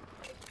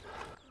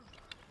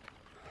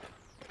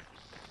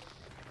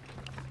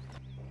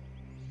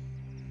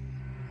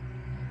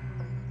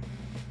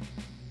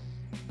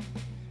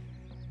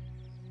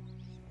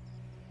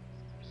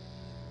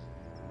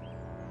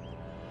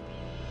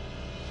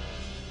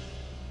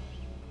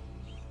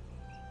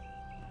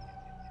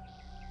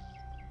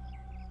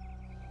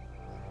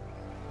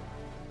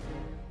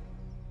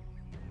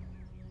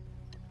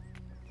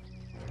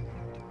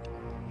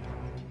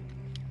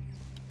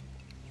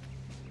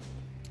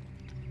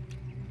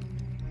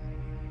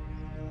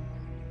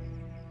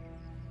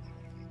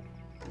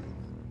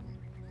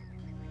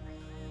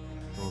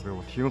都给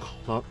我听好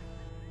了，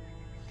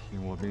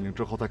听我命令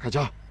之后再开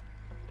枪。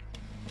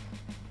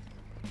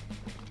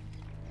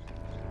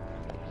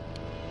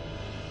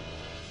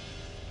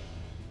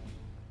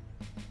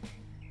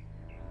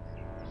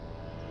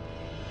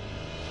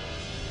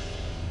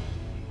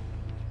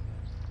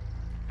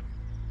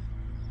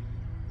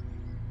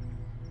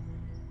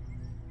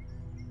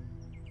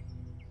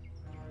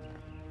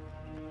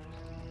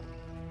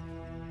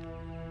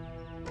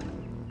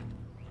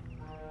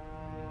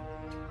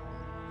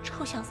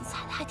臭小子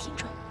猜的还挺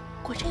准，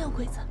果真有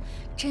鬼子，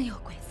真有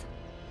鬼子。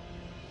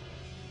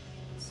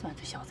算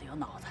这小子有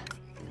脑子。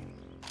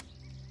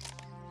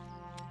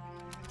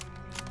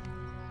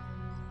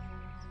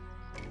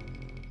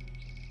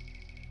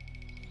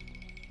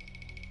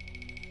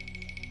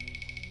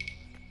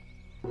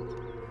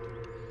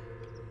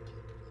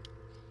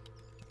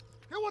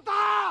给我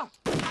打！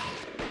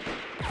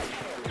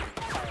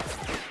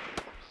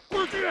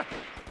过去！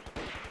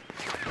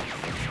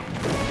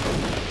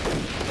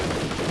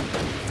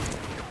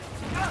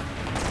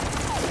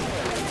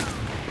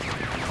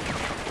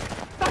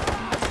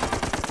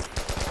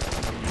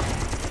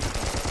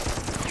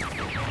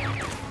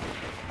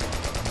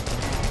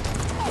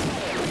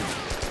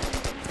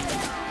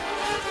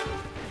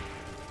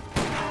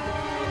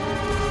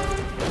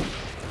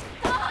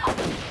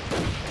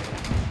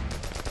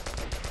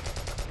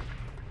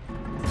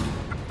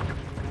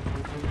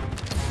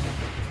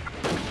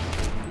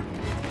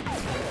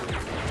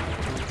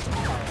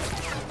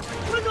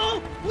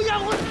不掩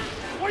护，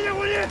我掩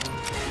护你。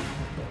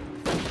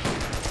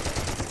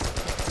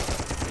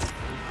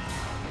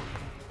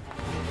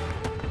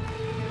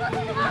我走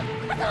什么？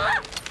快走啊！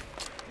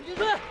李金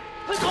春，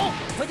快走！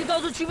快点告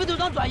诉区分队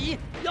长转移，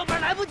要不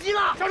然来不及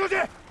了。夏书记，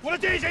我的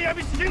建议险也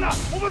比死刑的，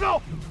我不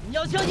走。你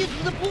要相信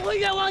组织不会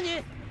冤枉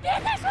你。别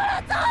再说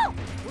了，走！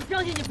我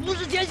相信你不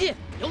是奸细，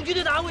游击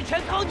队的安危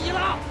全靠你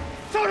了。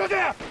夏书记，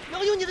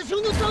要用你的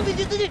行动证明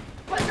你自己，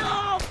快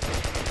走！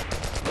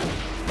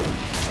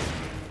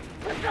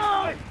快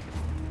走！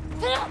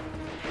停！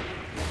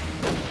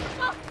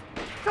走！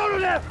夏书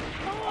记，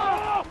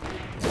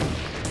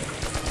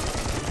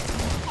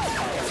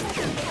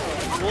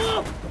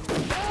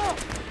走！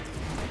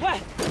快，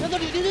让这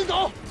李金春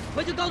走！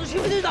快去告诉区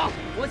分队长，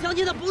我相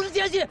信他不是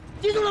奸细，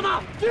记住了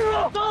吗？记住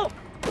了。走！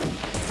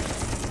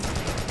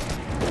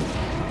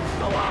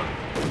走啊！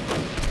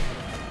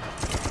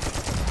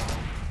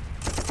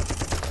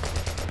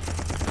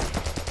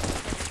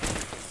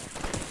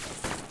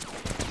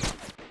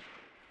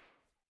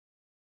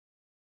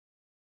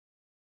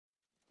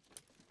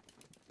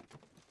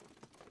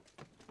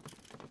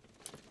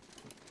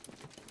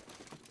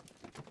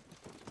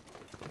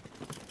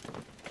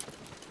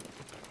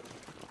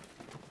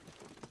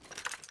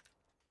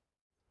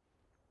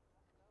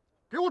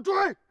给我追！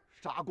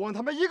杀光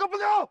他们一个不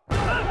留！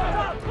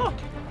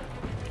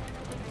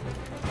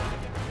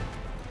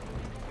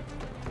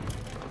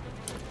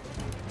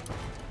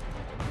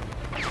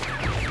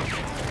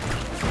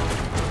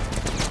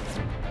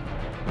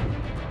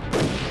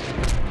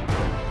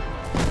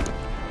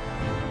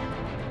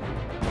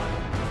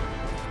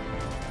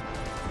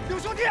刘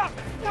兄弟，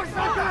放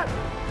闪开！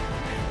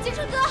金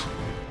春哥，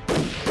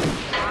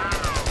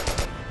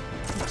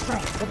是，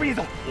我背你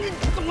走。你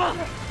走啊！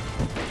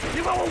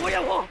别管我，我掩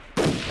护。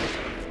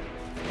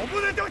我不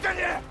能丢下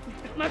你！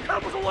你们看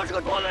不出我是个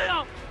拖累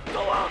啊！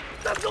走啊！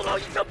咱们就老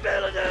一生背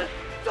了你！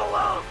走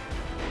啊！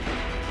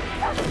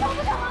到底走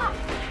不走啊？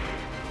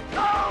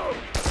走！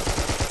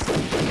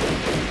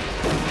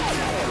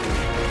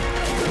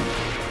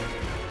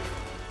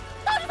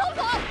到底走不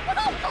走？我走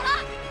不走了？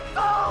走！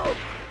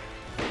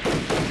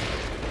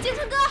金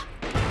春哥，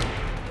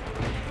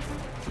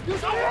刘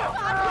少爷，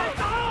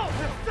走！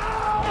走！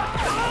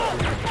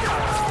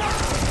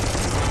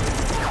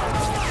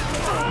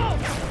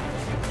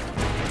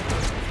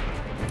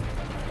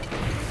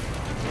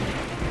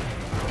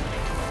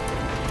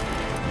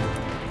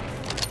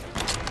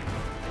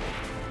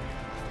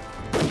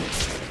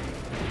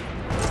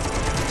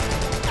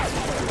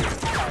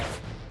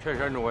衬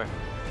衫中尉，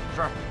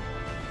是。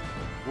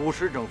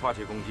50整发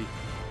起攻击，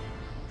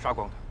杀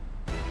光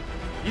他，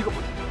一个不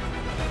留。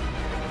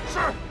是。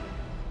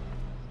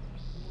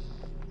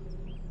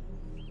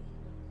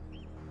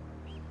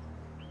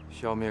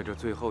消灭这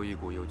最后一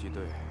股游击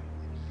队，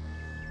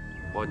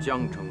我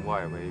江城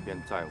外围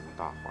便再无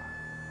大患。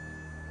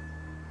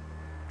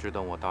只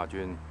等我大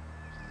军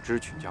直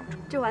取江城。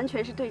这完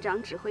全是队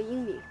长指挥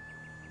英明。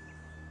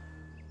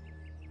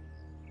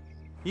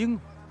英，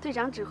队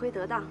长指挥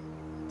得当，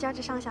加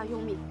之上下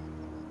用命，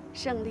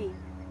胜利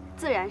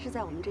自然是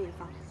在我们这一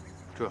方。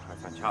这还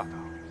算恰当。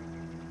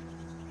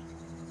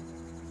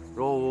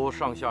若无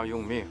上下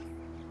用命，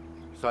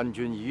三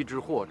军一致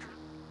获之，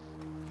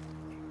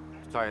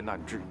灾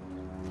难至。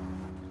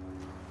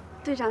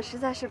队长实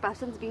在是把《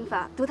孙子兵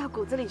法》读到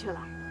骨子里去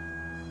了。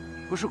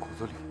不是骨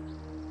子里，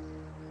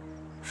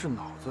是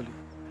脑子里。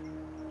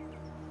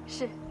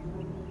是，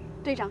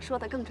队长说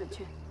的更准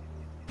确。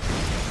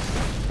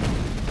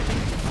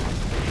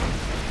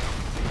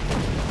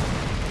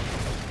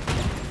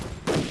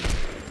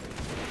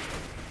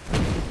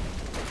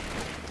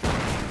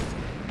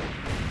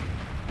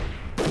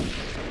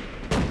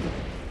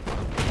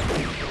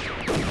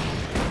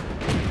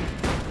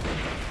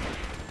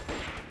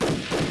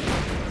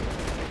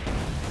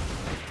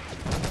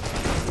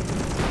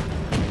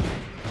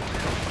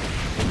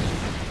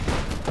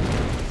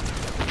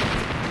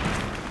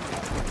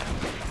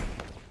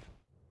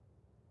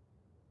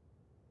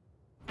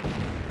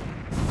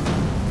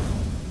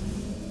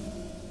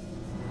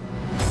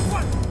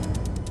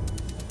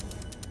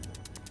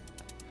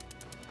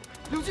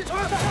刘继春，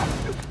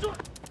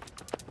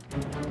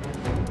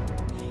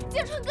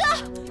建春哥，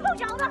漏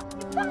着呢，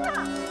你疯了！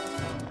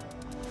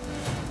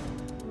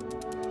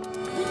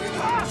刘继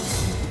春。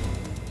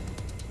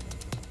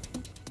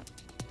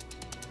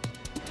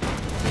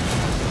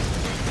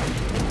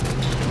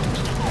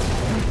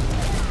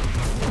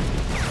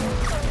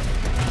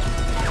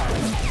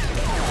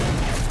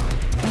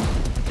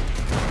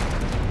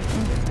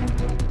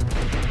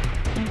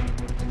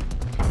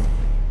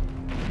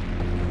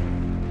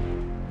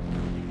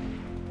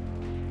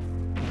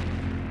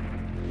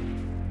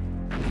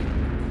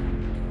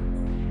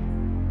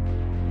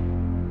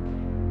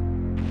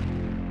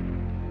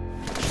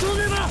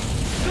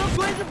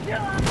鬼子拼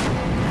了！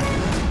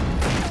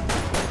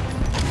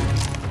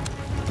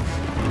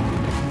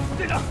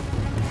队长，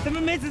咱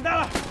们没子弹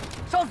了，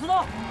上刺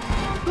刀，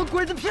跟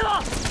鬼子拼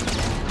了！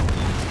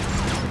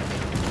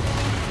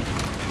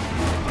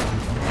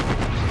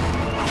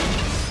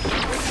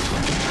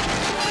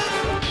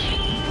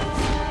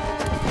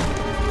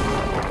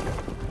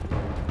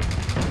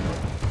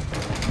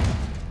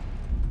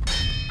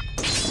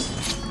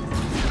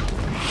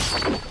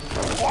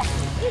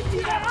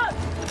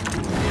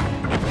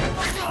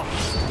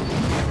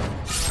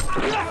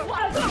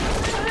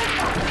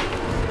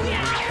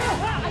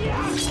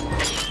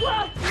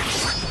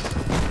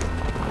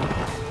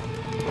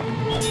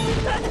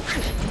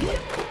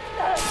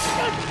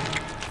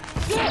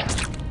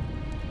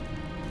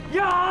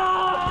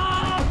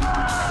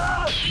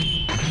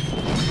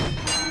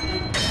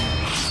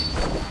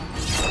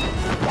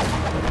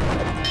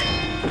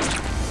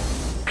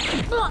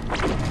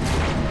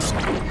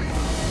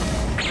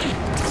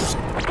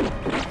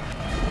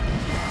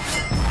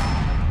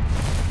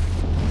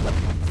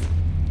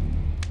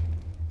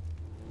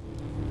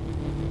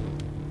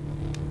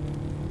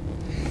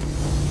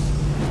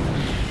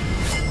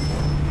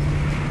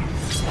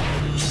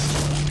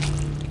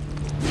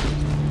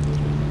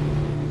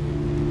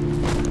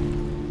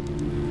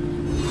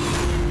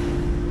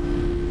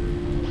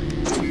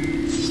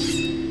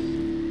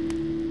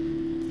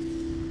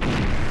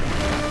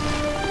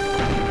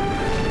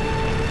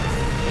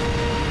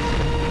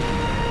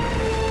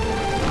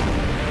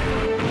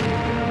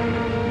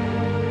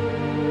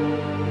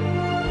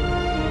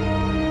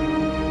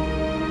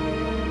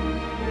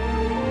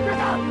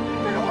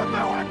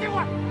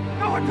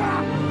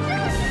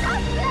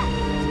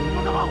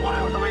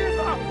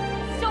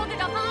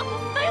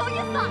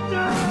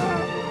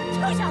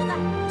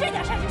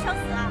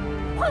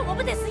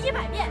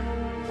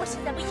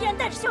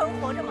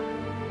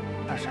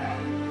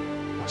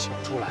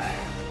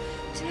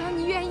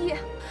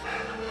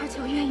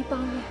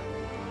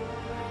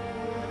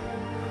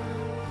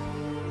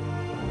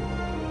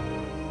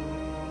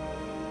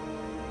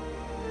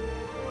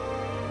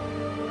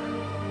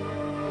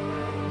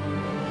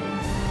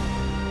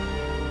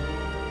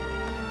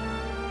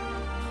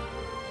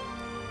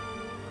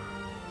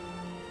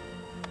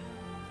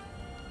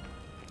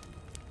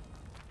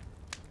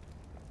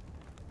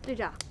队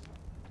长，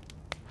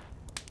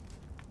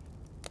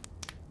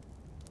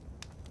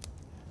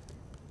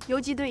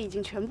游击队已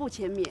经全部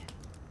歼灭，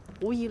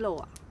无一漏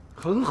网。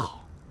很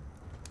好。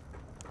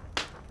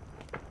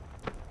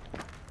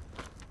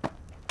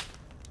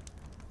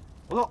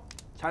报告，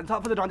前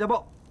参副队长接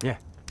报。念。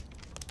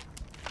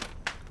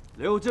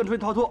刘敬春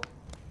逃脱。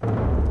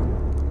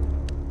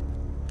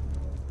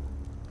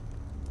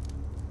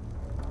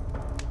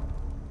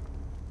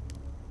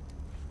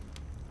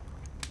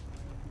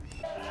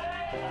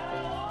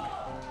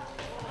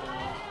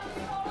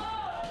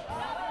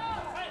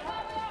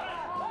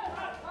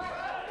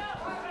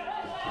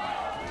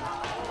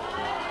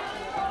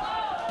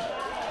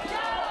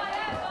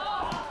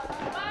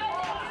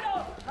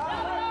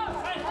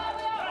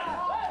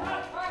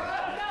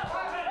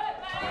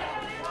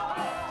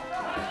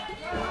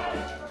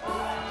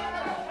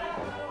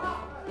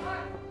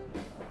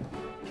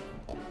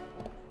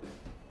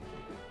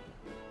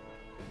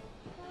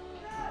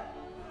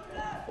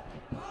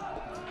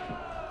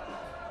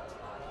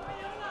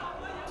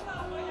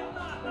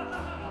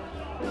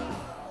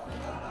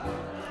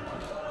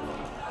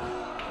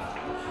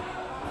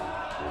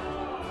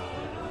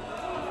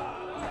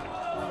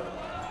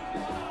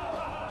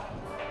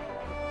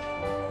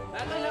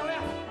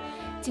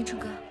金春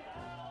哥，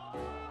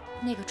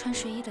那个穿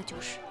睡衣的就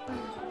是。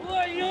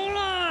我赢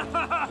了，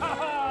哈哈哈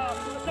哈！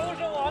都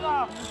是我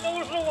的，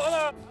都是我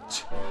的。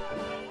切，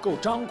够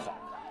张狂，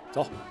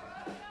走。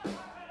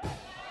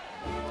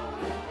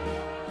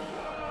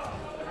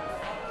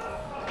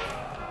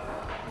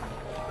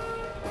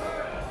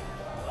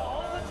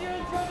老子坚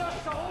决的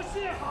手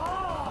戏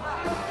好，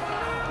手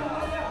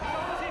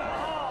戏好，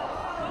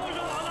都是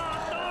我的，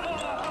打我！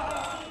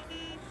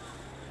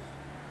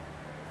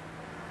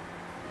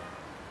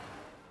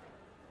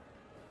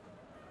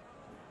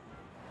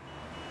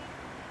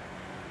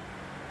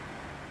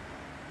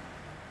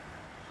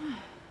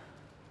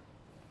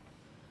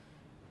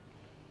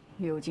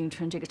刘金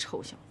春这个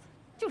臭小子，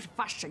就是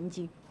发神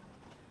经。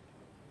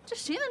这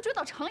谁能追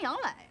到长阳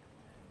来呀？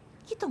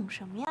你懂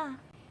什么呀？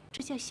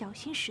这叫小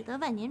心驶得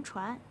万年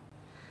船。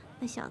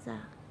那小子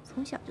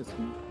从小就聪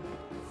明。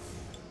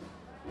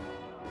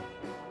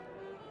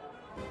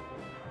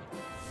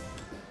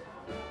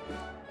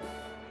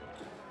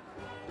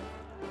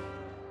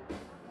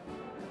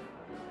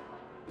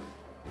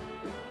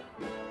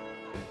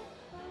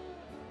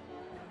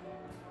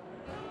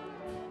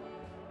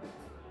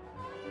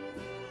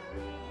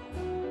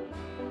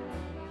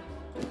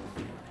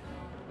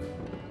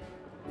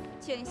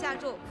请下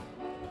注。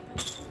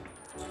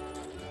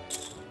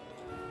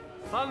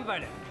300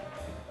两。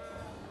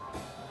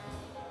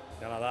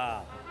杨老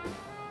大，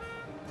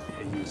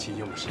语气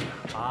用事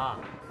啊！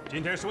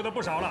今天输的不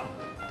少了。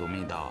董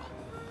明道，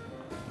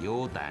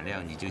有胆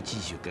量你就继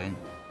续跟。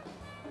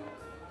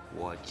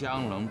我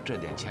江龙这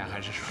点钱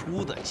还是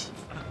输得起。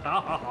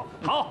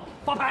好，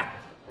发牌。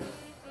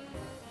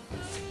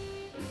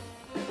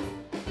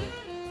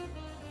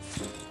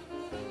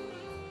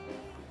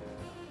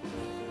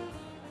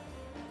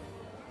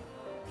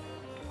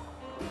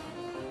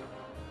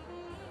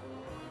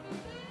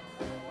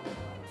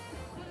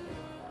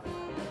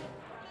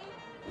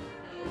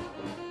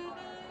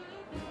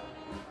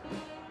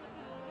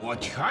我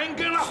全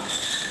跟了。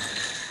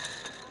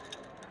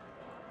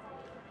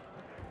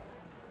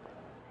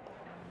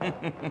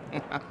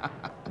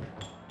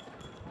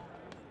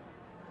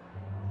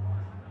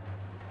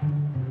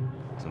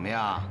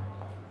样？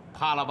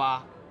怕了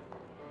吧？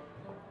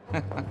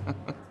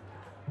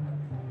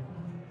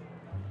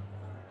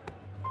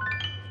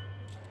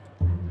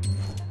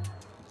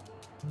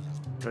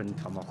真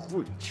他妈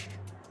晦气！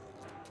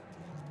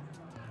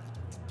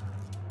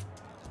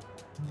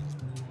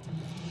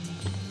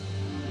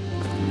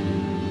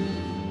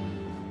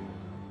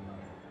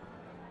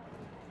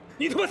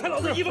你他妈踩老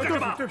子衣服干什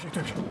么？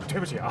对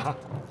不起啊！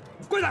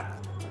跪下！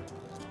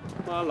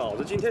妈，老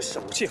子今天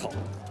手气好，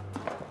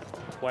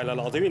坏了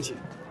老子运气，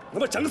他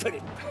妈整死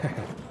你！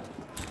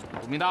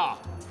吴明道，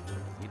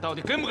你到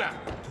底跟不跟？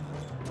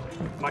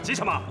妈急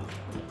什么？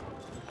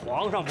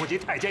皇上不急，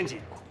太监急。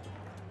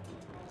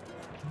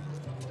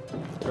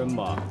跟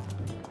吧。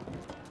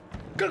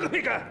跟个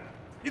屁跟！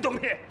你懂个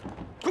屁！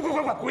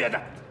快，滚远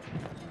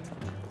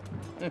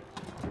点！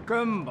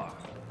跟吧。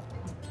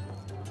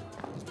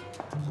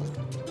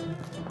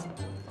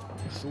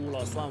输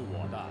了算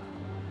我的。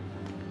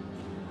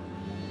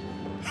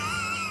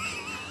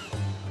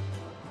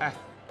哎，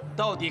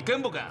到底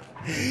跟不跟？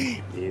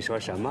你说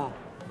什么？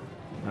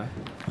哎，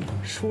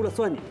输了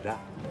算你的。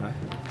哎，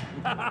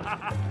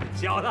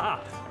小子，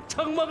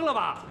撑懵了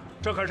吧？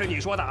这可是你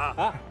说的啊！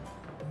啊，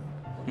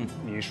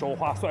你说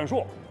话算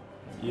数，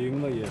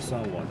赢了也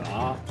算我的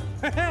啊！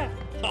嘿嘿，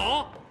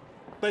好，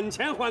本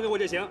钱还给我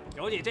就行。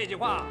有你这句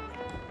话，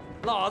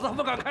老子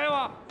不敢开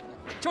吗？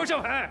就这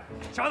牌，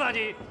小打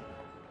击。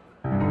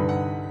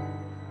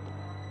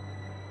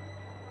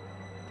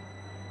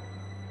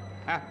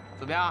哎，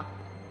怎么样？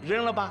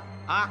扔了吧？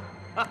啊！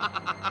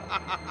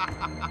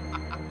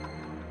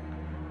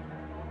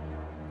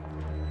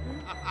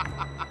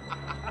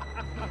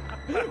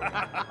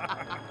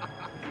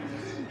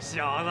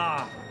小子，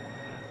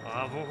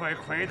我不会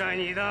亏待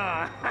你的。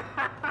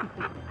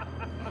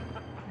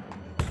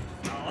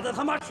老子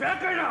他妈全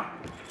跟上！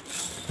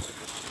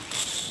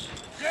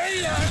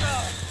真压着，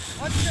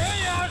我真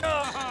压着！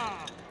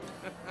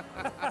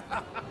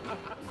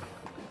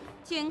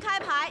请开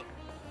牌。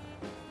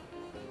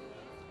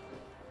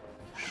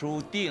输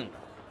定了，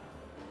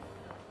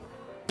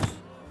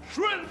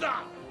顺子。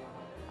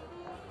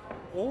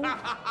哦，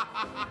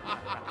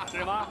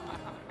是吗？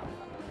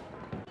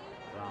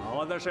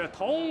老子是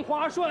同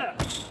花顺。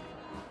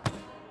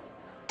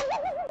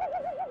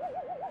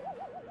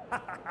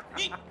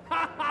你，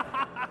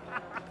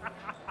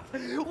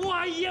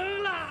我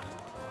赢了。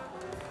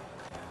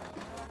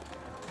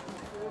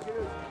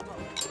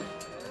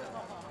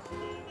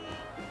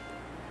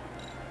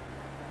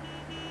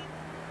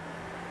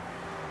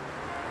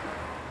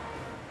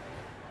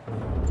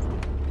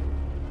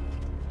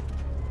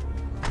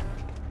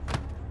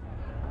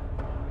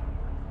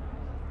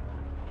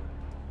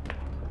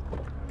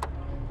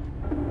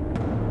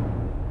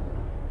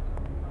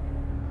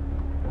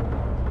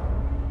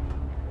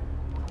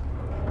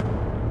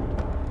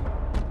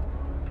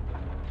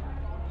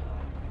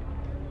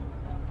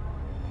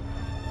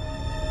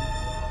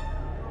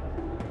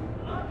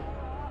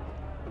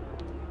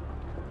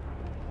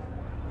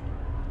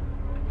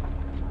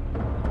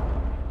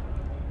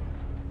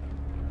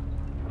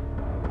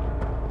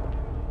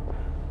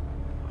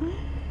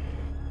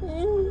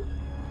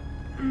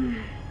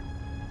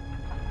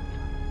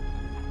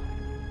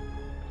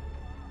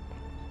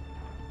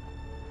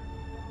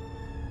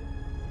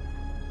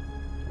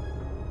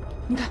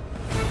你看，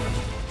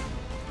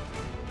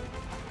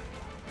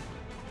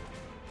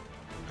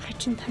还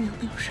真他娘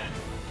的有事儿。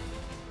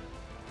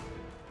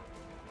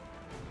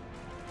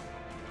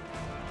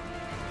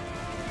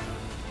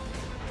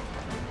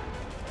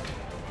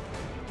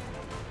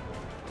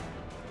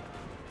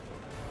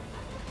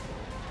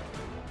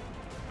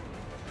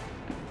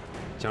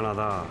姜老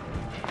大，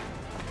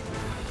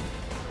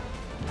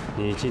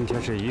你今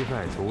天是一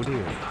败涂地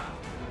了。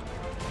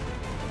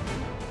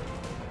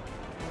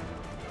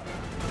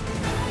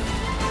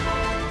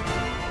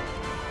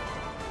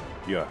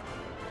玉儿，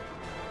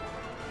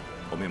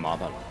我们有麻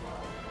烦了。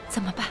怎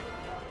么办？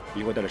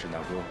一会儿带着沈大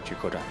哥去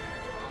客栈。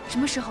什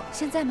么时候？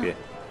现在吗？别，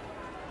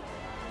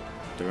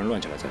等人乱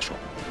起来再说。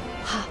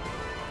好。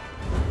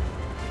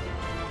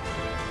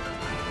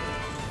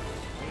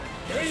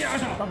别压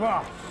上，大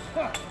哥，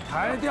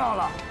牌掉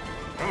了。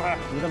什么牌？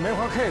你的梅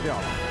花 K 掉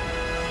了。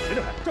谁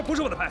的牌？这不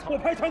是我的牌，我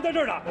牌全在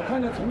这儿呢。我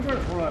看见从这儿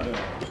出来的。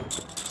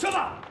小子，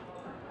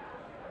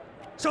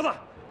小子，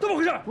怎么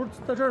回事？不是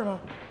在这儿吗？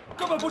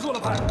根本不是我的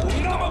牌！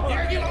你他妈别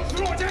给老子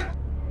收老钱！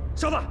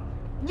小子，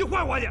你就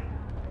换我去！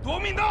夺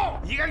命刀，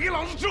你敢给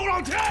老子收老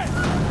钱？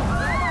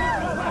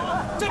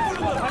这不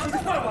是我的牌，你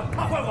换我，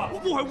他换我，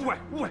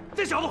误会，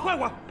这小子换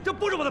我，这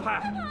不是我的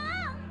牌。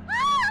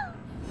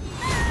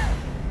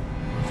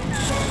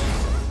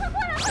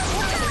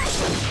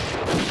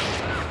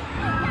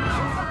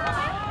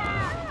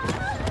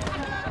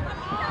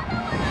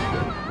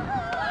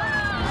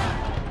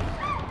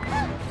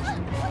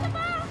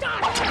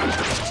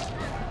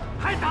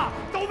还打，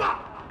走吧！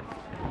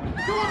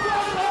给我抓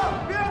住他，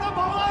别让他跑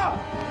了！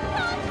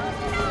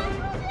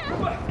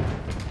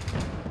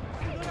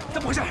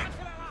怎么回事？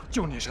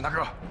救你，沈大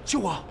哥！救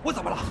我！我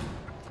怎么了？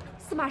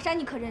司马山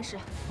你可认识？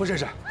不认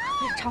识。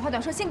长话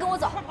短说，先跟我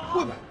走。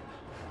问问，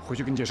回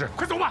去跟你解释。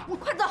快走吧，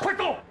快走，快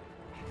走！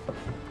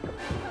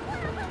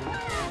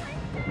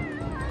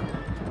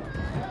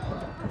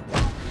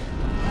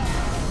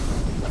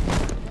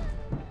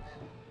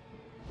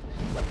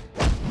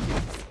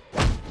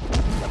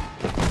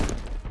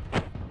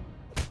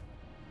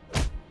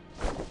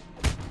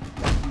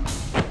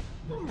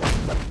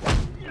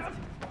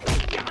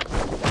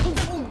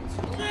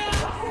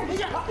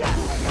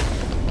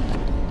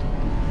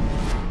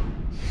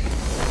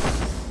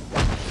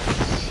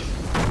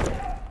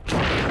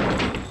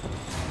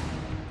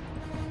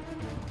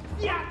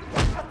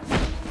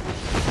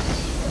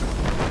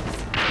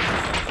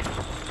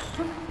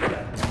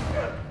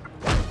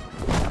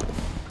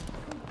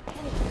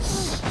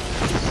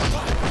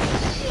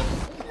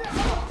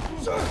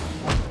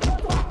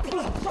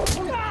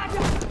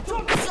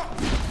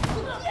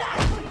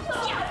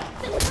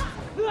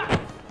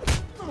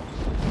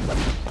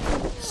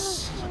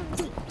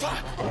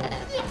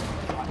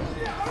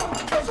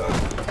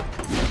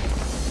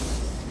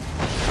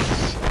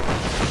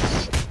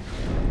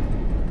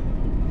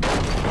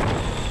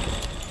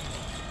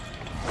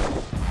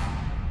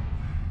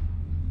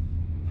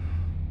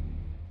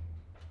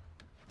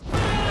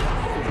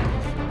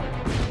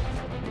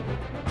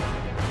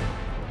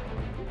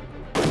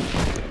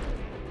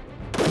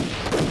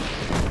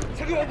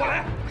给我过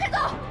来！快走！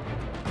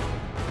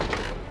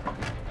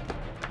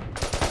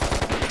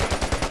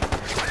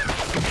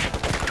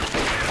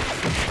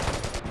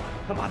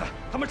他妈的，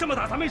他们这么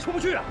打，咱们也出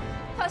不去啊！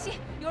放心，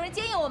有人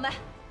接应我们。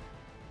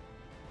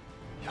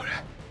有人。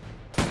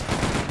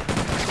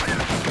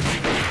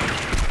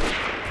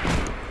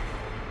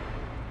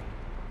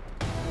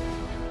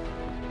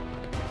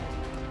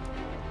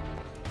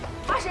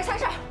20、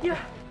30，一，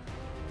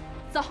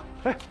走。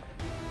哎，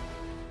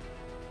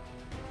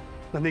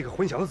那个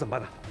混小子怎么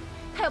办呢？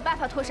他有办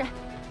法脱身。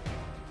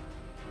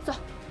走，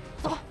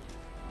走。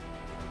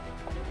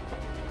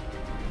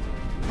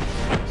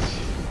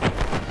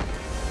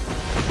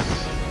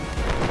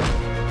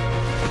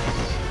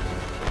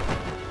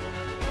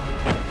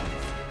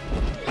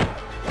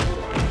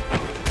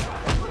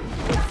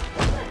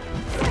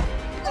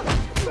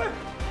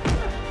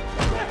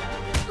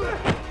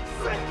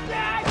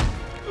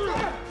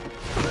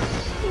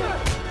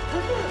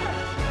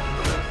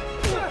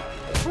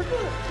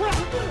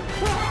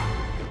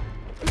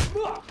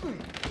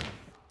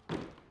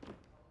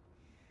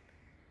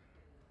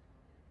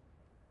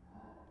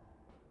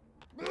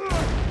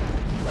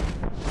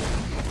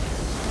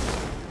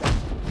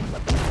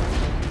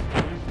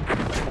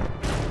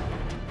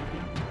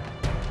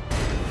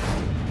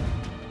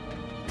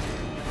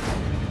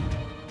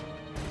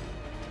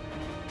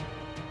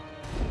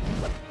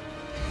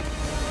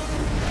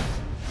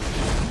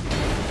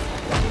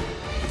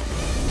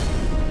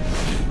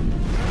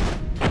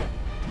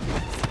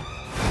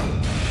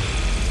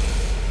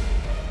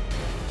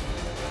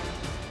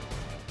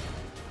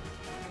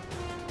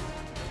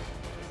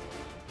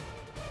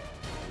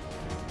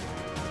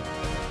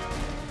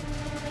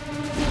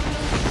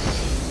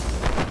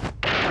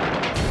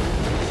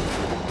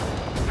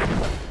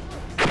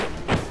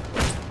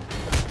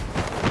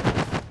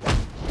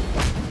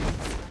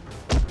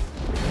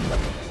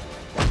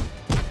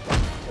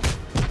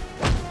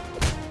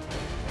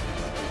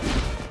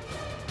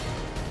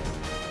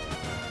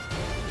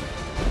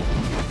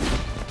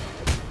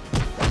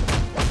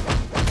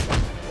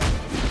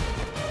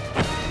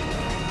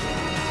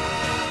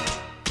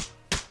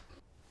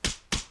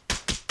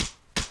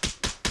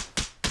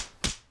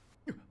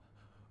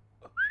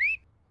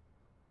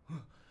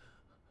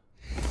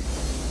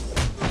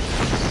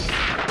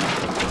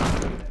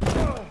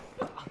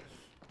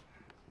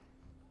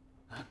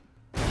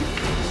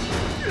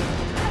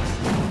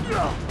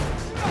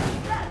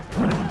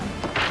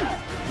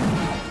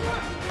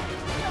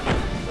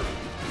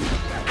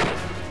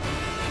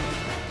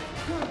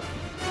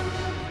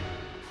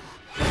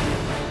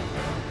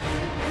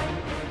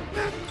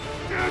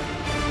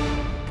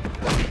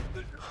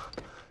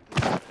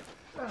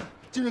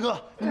金水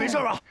哥，你没事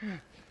吧？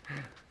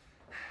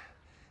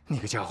你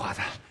个叫花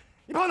子，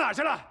你跑哪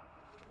去了？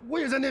我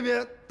也在那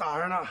边打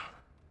着呢。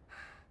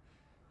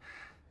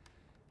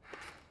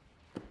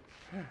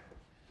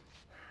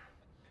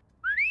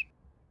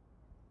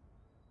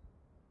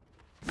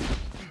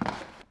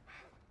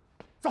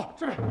走，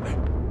这边。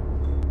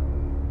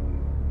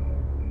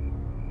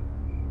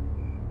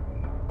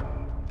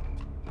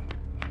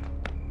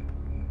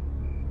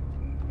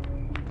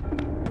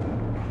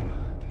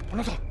往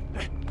那走。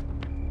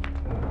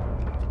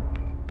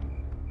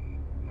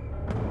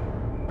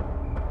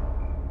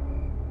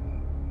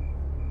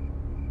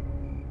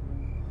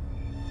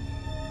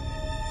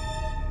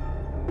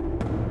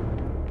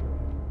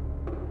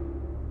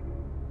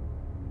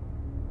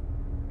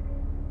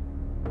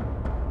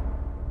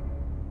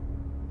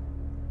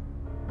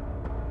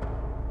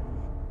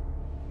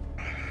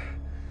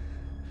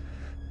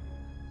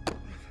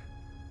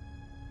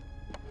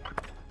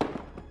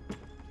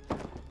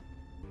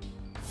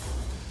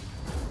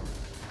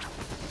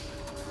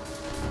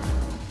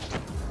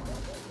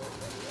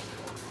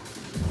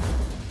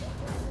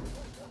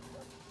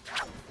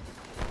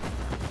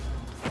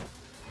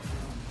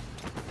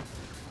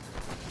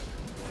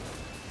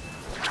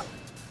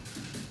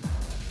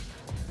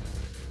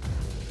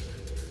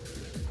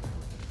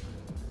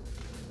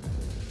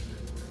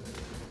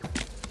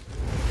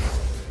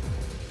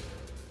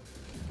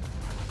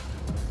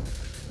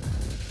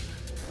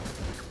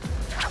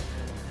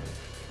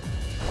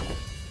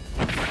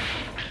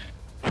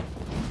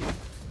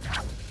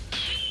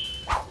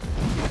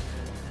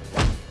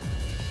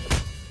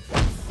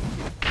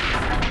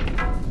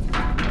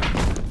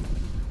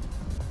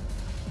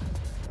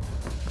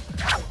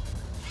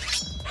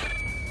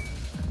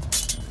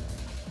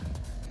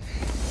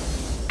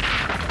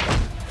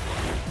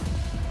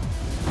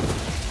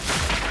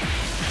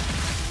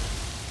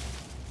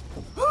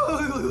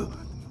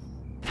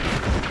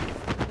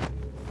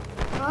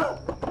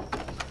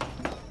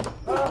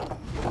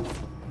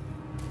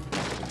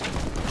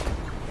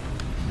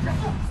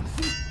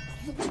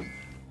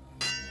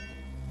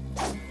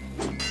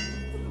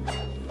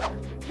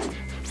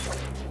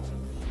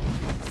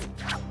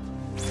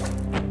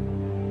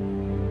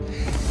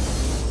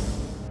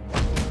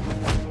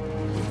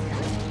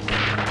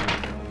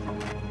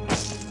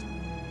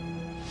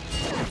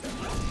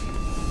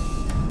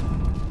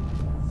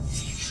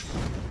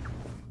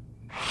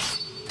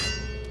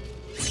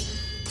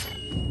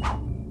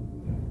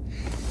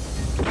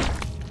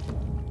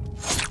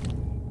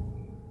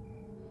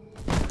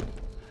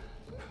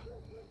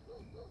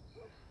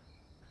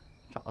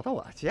找到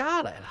我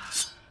家来了，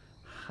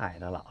害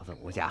得老子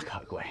无家可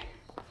归。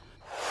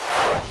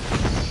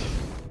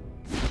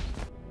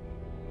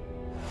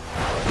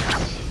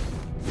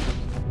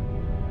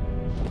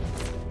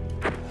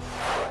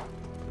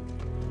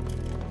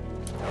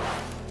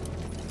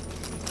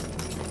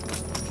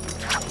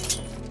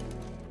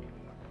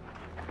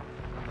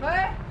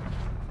喂，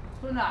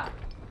孙子，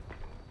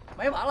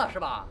没完了是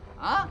吧？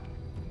啊？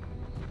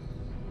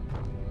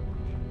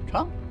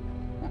成。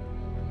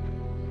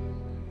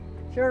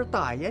今儿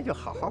大爷就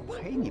好好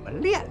陪你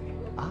们练练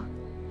啊，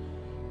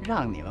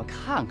让你们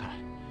看看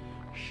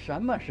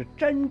什么是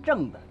真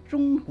正的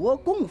中国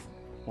功夫。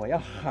我要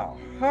好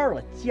好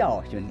的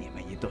教训你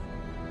们一顿。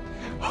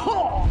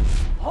哈！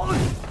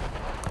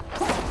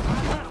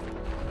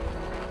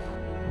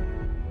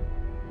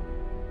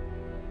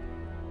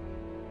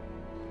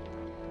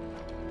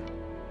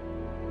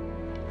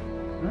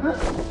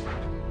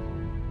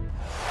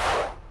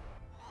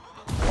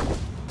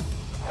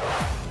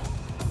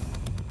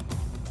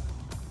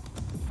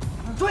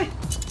追！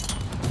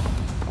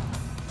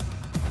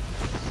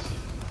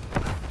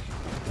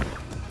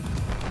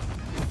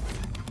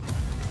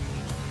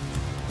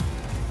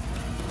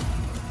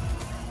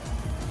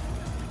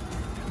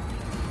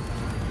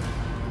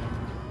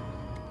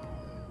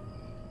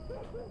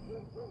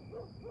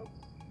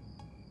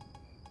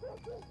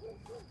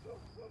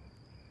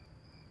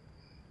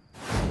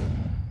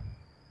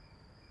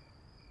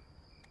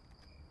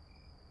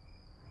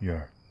玉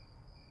儿，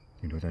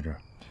你留在这儿。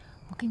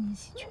我跟你一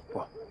起去。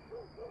不，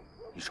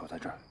你守在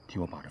这儿，替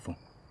我把着风。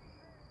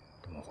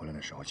等我回来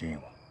的时候接应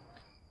我。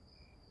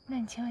那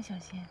你千万小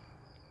心。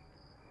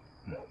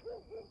嗯。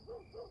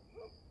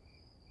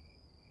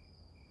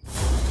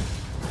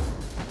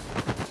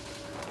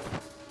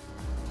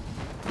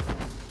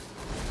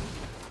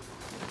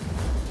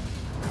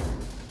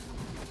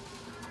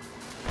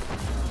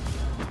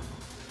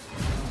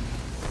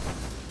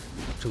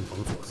正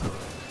房左侧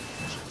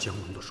是江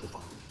龙的书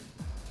房，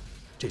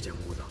这间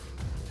屋子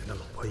连他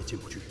老婆也进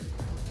不去。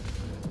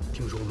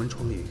听说门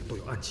窗里都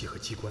有暗器和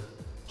机关，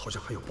好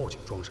像还有报警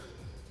装饰。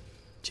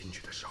进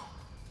去的时候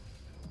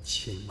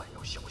千万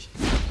要小心。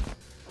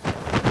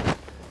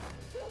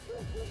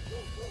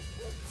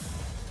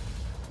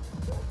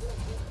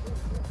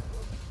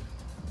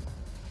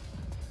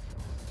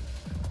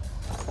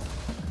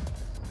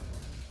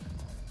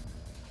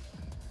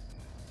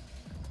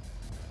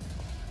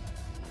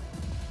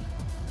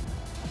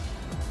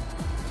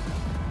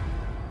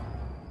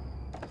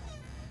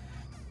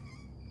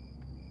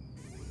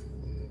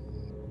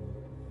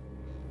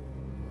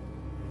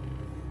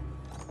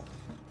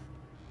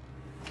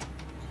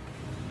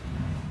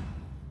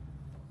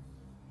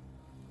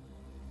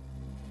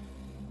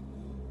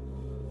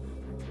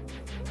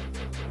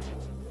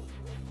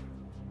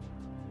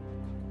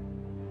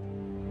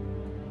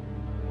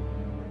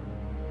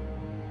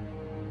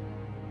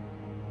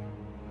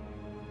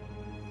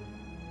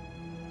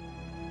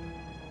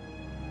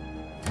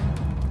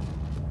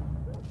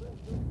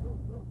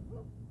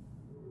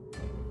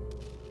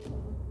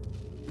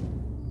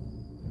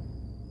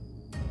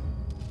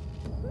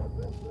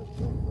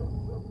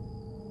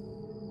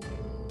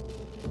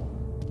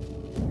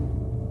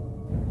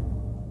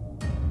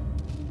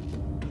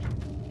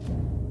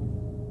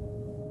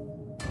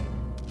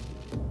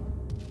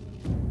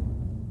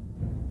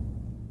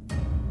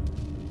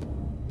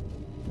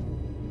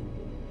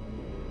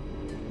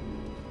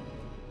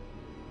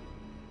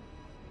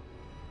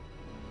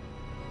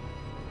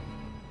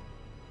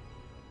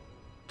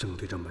正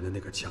对着门的那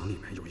个墙里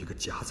面有一个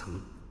夹层，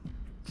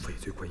翡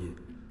翠观音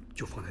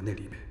就放在那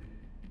里面。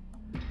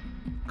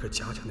可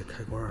夹墙的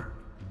开关，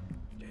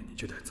你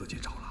就得自己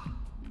找了。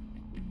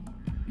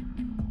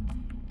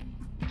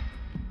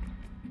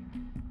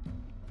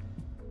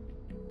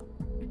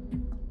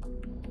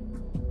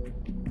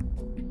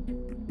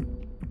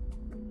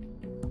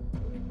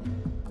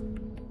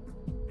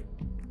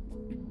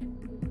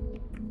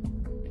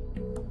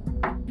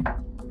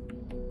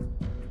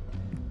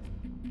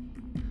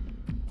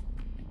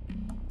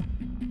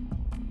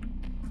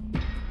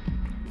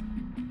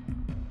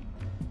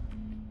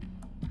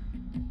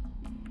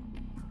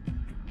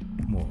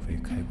莫非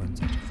开关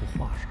在这幅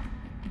画上？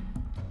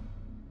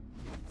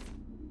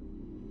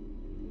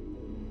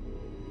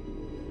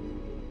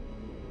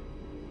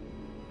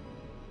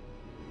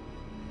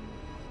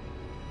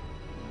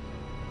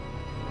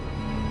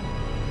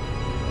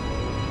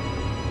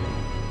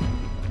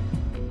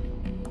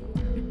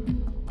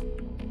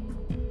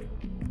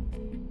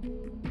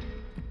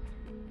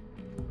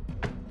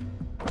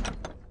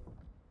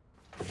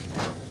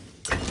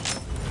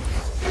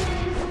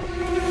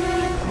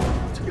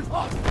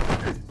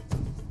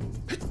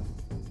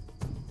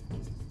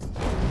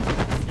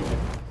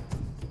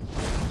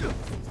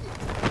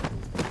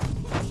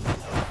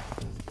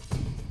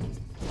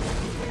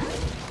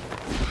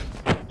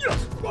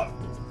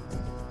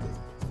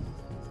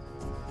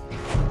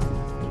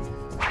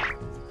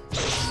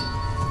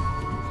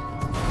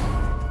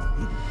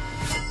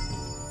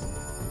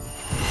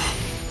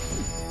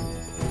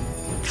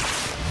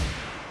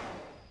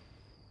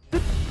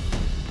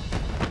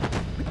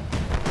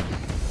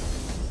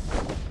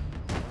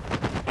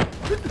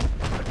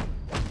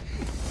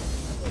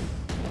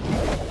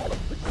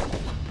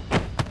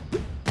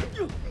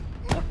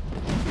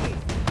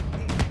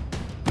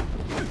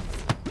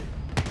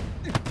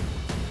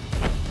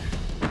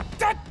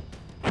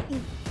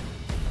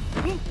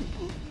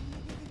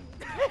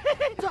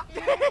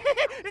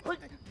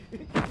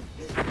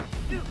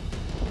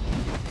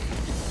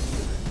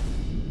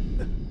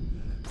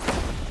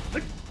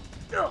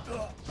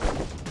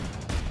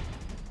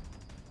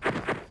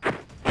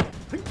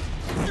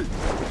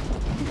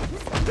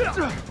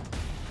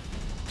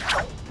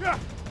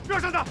热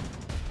上他！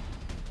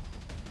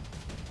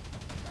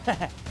嘿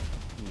嘿，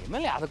你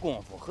们俩的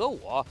功夫和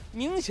我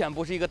明显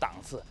不是一个档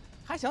次，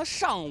还想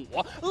上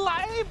我？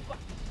来吧！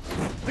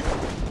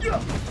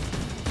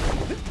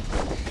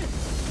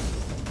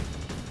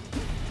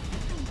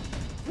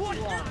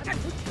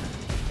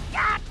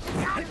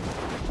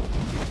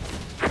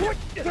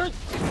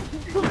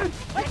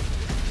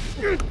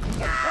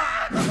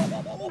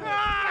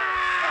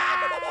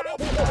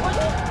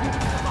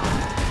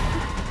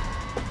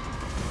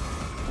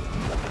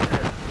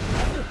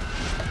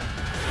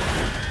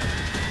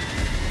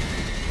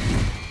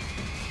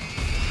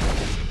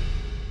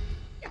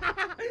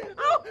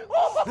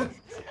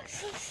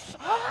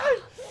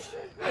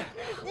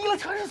你那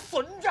全是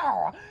损招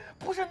啊！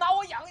不是挠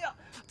我痒痒，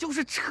就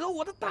是扯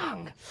我的裆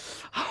啊！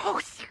好，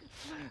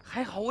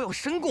还好我有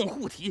神功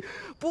护体，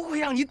不会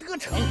让你得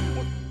逞。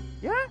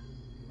呀！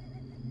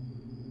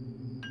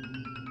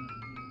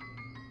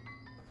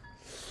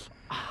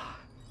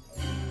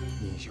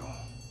英雄，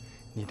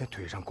你的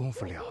腿上功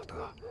夫了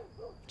得，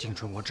今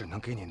春我只能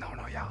给你挠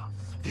挠牙。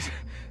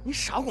你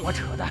少跟我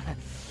扯淡！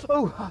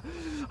哦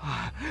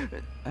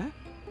哎，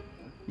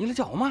你那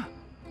叫我嘛？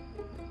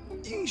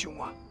英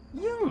雄啊！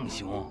英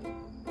雄，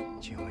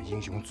请问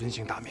英雄尊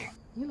姓大名？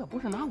你那不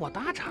是拿我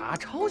打岔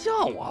嘲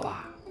笑我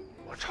吧？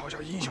我嘲笑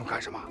英雄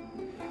干什么？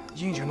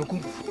英雄的功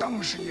夫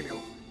当世一流，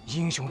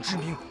英雄之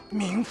名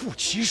名副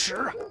其实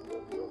啊！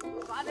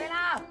抓贼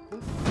了！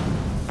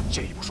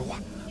借一步说话，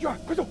燕儿，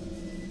快走！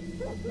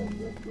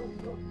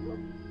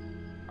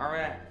二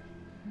位，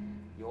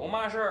有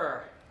嘛事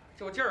儿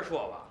就今儿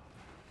说吧。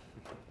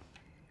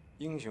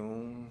英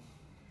雄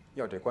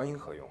要这观音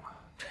何用啊？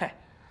嗨，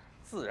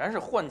自然是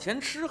换钱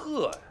吃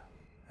喝呀。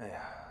哎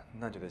呀，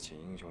那就得请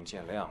英雄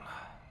见谅了。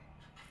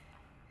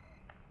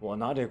我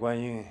拿这观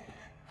音，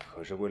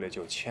可是为了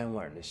救千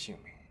万人的性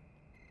命。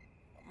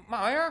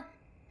嘛玩意儿？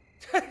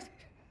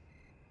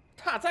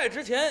他再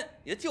值钱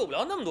也救不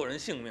了那么多人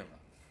性命啊！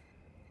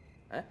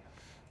哎，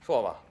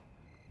说吧，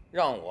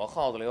让我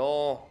耗子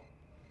刘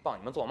帮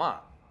你们做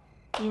嘛？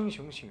英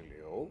雄姓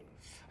刘。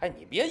哎，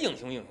你别英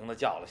雄英雄的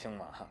叫了，行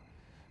吗？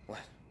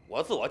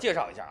我自我介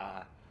绍一下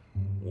啊，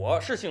我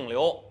是姓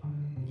刘，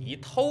以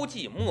偷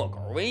鸡摸狗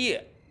为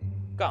业，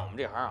干我们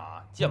这行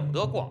啊见不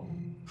得光，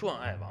专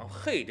爱往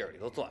黑地里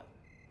头钻，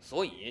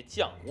所以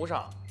江湖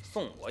上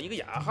送我一个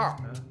雅号，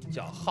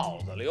叫耗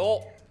子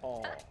刘。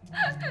哦，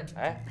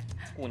哎，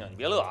姑娘你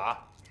别乐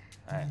啊，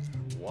哎，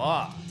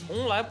我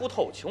从来不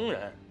偷穷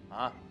人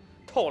啊，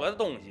偷来的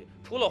东西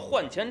除了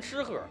换钱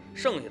吃喝，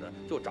剩下的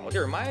就找地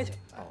儿埋去。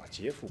哦，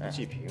劫富不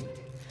济贫。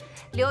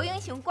刘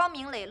英雄光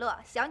明磊落，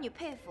小女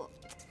佩服。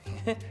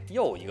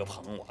又一个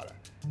捧我的，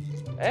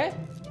哎，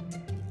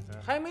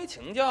还没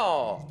请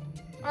教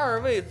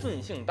二位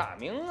尊姓大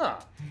名啊？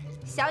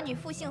小女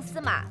复姓司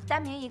马，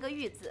单名一个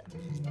玉字。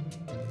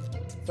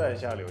在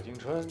下柳金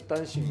春，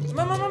单姓。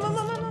慢！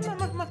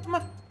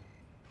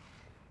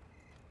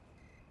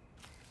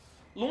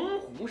龙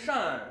虎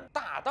山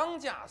大当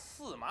家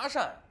司马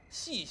山，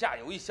膝下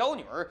有一小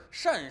女儿，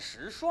善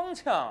使双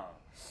枪。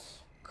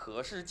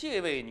可是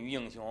这位女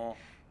英雄？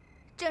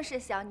正是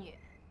小女。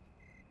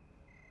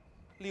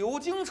柳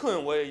金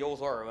春我也有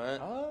所耳闻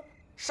啊，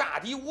杀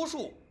敌无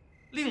数，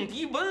令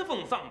敌闻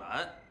风丧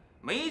胆。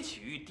每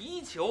取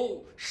敌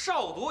酋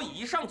少夺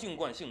以上军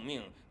官性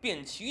命，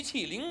便取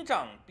其领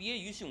章别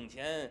于胸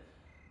前。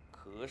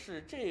可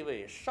是这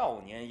位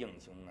少年英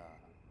雄啊，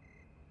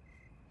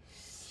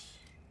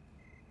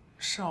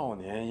少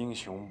年英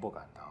雄不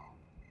敢当，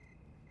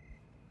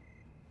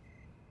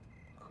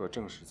可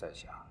正是在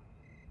下。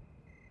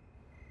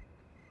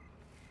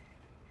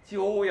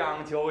久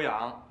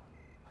仰。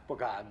不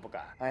敢。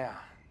哎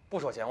呀，不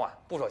说闲话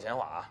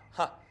啊！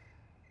哈，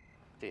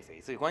这翡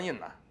翠观音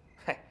呢，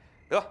嘿，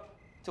得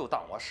就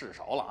当我失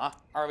手了啊！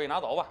二位拿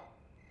走吧，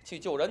去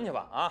救人去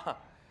吧啊！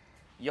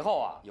以后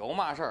啊，有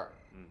嘛事儿，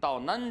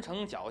到南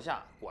城脚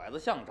下拐子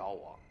巷找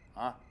我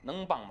啊，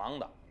能帮忙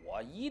的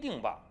我一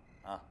定帮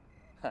啊！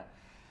哼，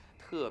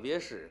特别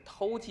是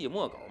偷鸡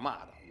摸狗嘛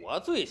的，我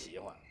最喜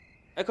欢。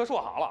哎，可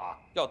说好了啊，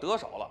要得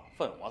手了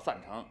分我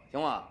3成，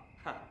行吗？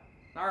哼，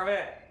那二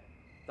位，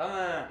咱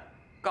们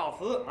告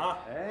辞啊！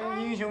哎，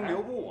英雄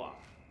留步啊！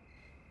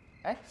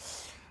哎，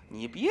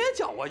你别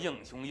叫我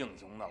英雄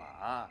的了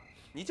啊！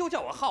你就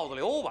叫我耗子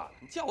刘吧。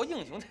你叫我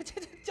英雄，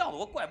这叫得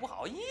我怪不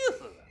好意思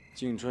的。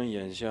靖春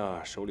眼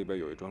下手里边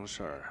有一桩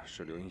事儿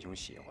是刘英雄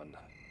喜欢的，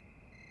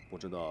不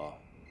知道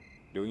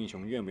刘英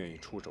雄愿不愿意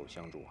出手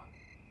相助啊？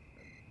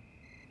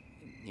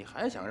你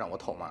还想让我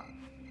偷嘛？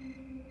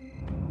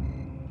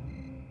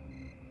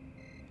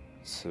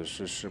此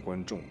事事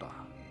关重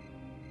大，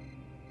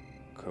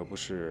可不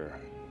是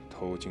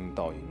偷金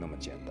盗银那么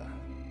简单。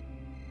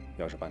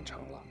要是办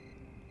成了，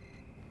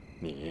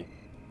你、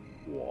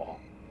我、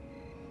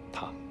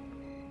他，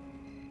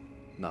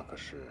那可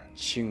是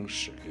青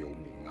史留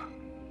名啊！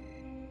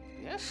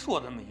别说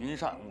那么云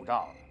山雾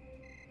罩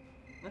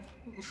的，来，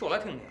你说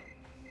来听听。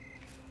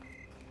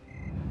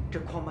这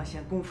匡八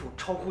仙功夫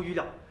超乎预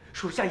料，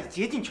属下已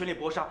竭尽全力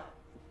搏杀，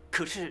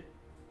可是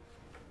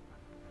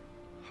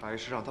还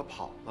是让他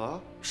跑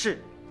了。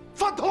是，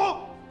饭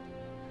桶。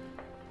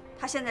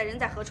他现在人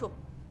在何处？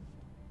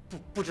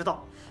不知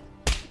道。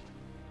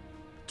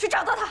去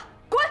找到他，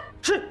滚！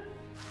是。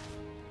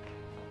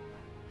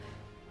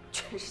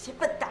全是些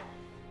笨蛋。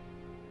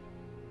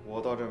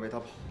我倒认为他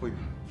跑不远，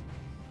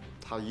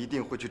他一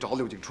定会去找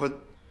柳敬春。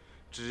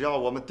只要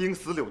我们盯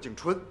死柳敬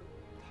春，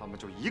他们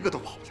就一个都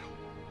跑不掉。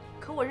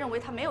可我认为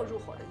他没有入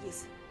伙的意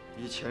思。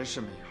以前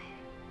是没有，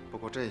不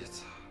过这一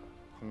次，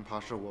恐怕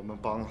是我们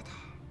帮了他。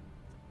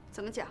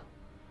怎么讲？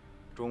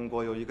中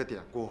国有一个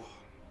典故，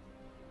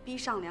逼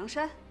上梁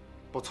山。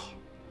不错。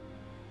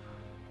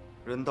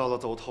人到了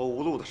走投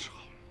无路的时候，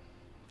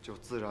就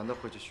自然的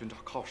会去寻找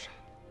靠山。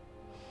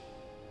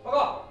报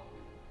告，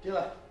进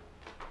来。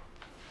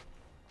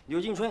柳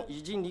敬春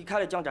已经离开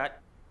了江宅。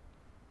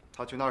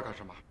他去那儿干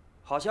什么？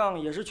好像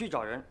也是去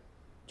找人。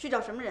去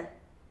找什么人？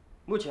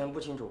目前不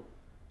清楚。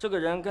这个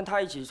人跟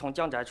他一起从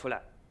江宅出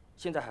来，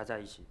现在还在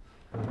一起。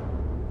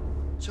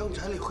江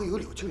宅里会有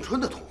柳敬春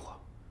的同伙，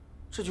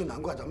这就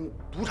难怪咱们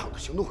赌场的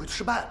行动会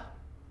失败了。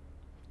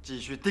继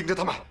续盯着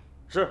他们。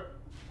是。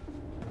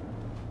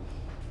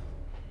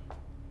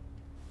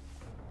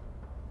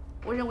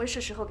我认为是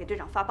时候给队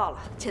长发报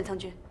了，千仓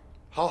君。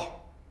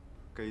好，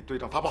给队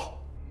长发报。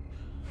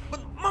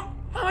嘛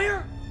玩意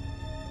儿？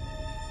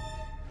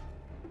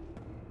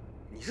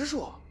你是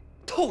说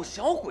偷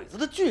小鬼子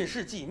的军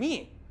事机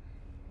密？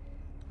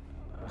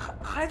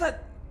还在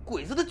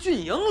鬼子的军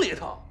营里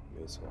头？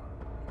没错。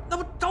那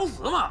不找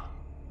死吗？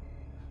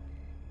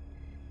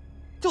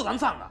就咱们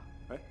3个。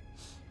哎，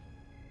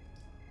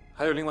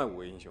还有另外5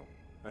位英雄。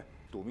哎，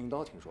赌命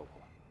刀听说过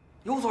吧？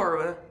有所耳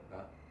闻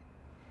啊。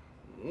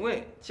5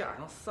位加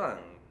上3，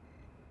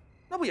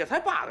那不也才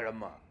8个人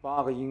吗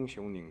？8个英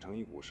雄拧成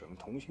一股绳，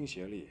同心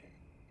协力，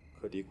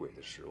可抵鬼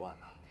子10万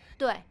呐。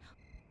对，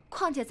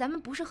况且咱们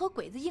不是和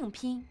鬼子硬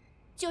拼，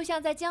就像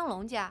在江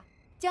龙家，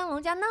江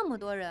龙家那么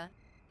多人，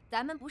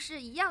咱们不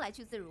是一样来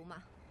去自如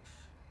吗？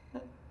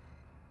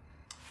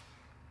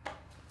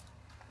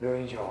刘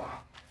英雄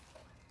啊，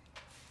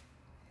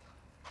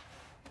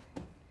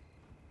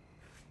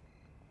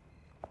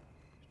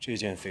这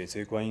件翡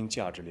翠观音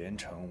价值连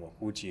城，我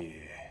估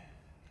计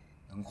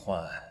能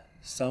换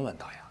3万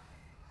大洋。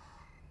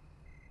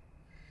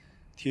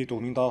替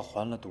赌命刀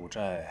还了赌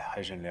债，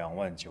还剩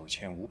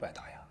29500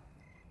大洋。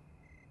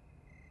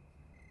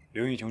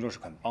刘英雄若是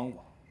肯帮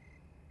我，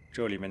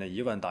这里面的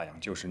1万大洋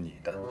就是你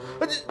的。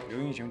刘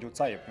英雄就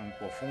再也不用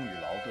过风雨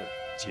劳顿、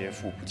劫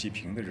富不济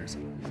贫的日子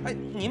了。哎，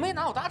你没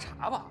拿我打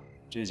岔吧？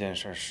这件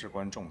事事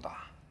关重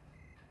大，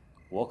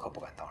我可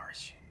不敢当儿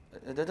戏。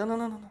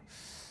等，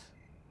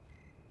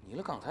你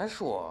了刚才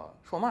说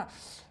嘛？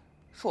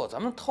说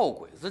咱们偷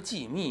鬼子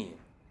机密，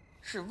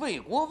是为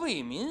国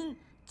为民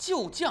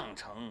救江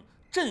城，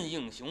镇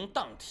英雄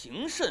当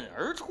挺身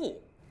而出。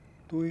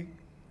对。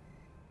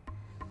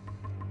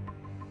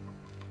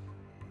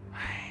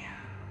哎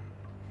呀，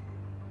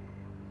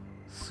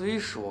虽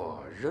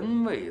说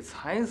人为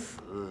财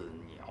死，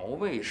鸟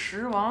为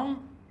食亡，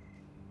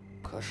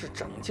可是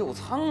拯救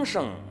苍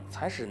生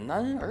才是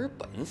男儿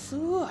本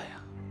色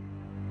呀。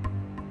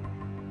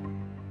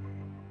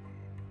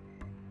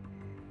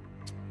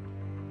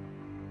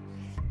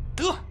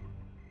得，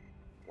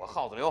我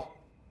耗子刘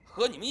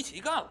和你们一起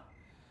干了。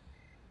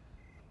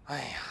哎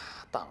呀，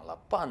当了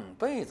半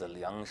辈子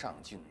梁上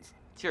君子，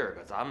今儿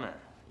个咱们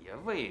也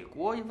为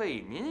国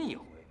为民一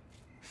回。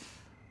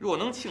若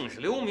能青史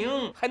留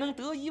名，还能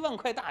得1万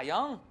块大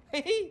洋，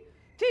嘿嘿，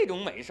这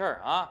种美事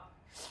儿啊，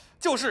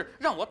就是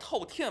让我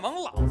偷天王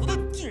老子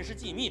的军事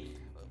机密，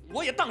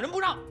我也当仁不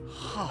让。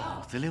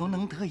耗子刘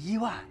能得1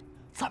万，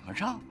怎么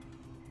着？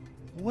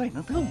我也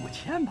能得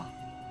5000吧？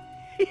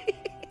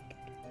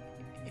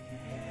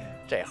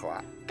这活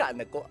儿干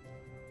得过。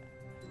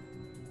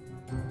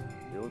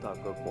刘大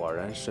哥果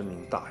然深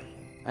明大义。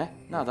哎，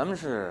那咱们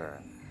是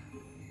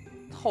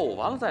偷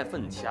完了再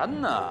分钱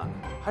呢，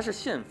还是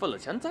先分了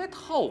钱再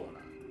偷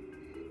呢？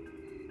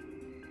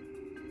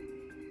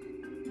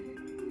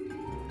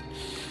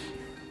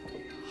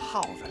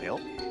耗子刘、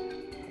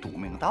赌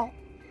命刀、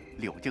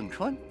柳敬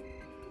春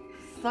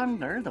，3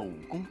个人的武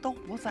功都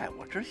不在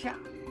我之下，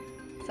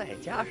再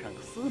加上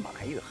司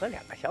马懿和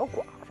2个小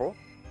寡妇，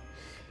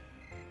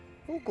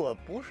如果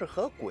不是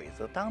和鬼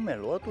子当面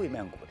锣对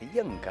面鼓的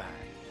硬干，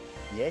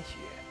也许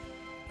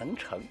能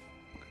成。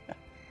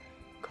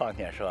况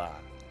且说，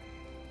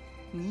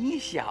你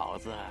小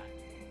子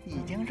已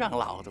经让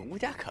老子无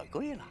家可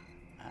归了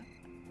啊！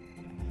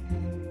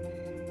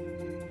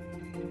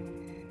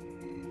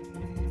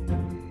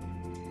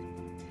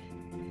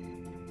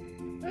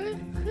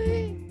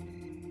嘿，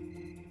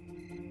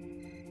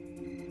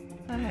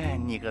哎，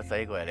你个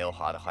贼鬼刘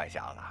华的坏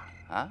小子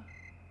啊！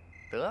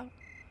得了，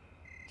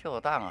就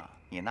当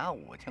你拿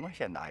5000块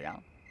现大洋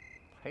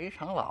赔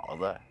偿老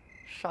子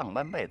上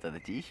半辈子的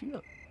积蓄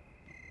了。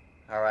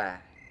二位，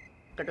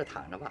跟这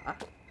躺着吧啊！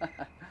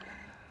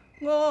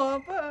我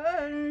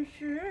本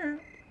是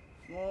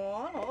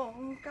我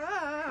龙岗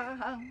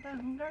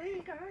当个里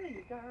个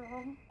里个。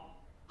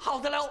好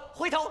的了，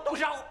回头动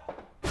手。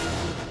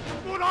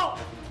住手！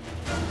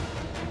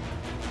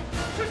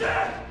出去！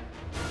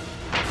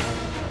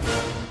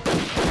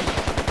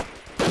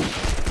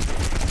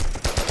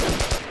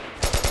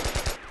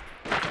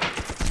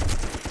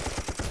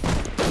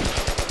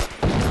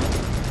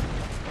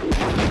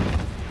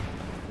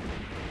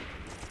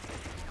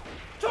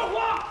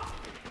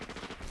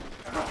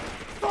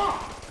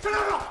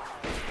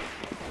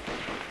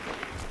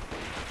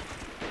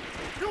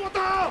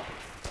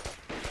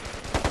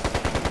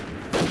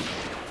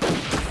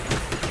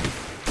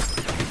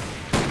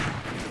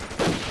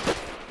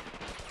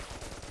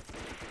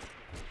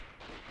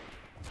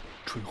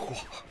春花，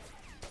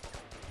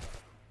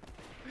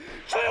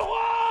春花，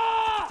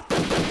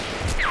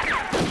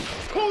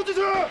冲进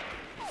去！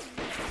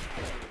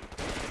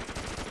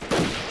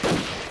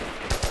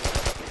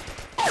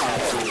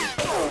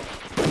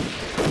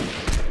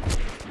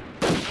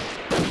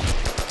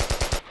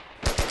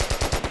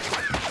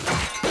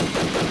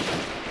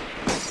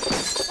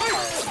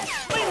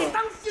妹妹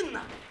当心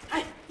呐！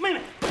哎，妹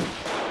妹，不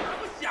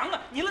想啊，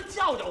你来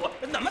教教我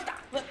怎么打。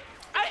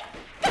哎，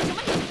干什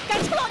么你？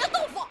敢吃了我的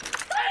豆腐！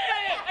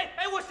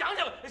哎，我想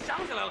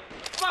起来了，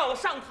忘我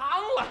上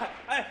堂了。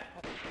哎，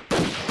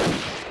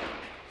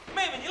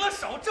妹妹，你的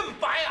手这么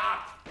白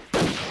啊！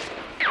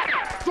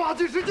抓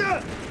紧时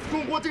间，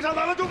中国警察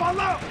来了就完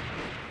了。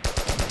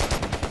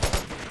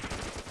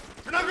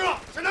沈大哥，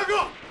沈大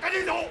哥，赶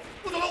紧走，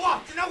不走的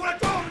话，警察会来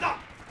抓我们的。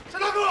沈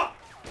大哥。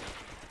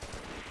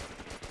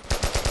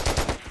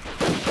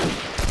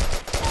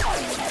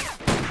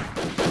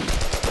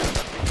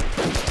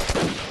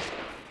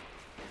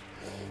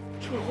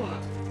春花，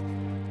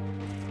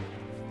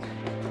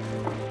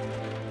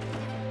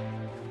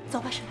走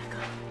吧，沈大哥。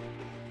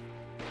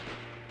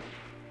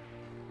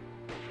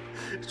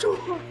春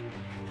花，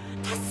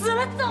他死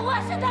了，走啊，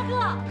沈大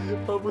哥。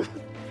不，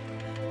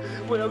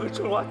我要跟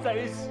春花在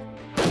一起。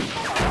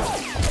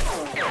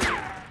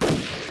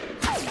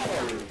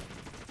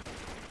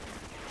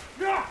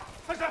女儿，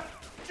三婶，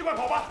尽快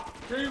跑吧！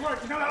这一会儿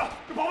警察来了，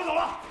就跑不走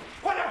了。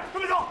快点，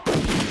准备走！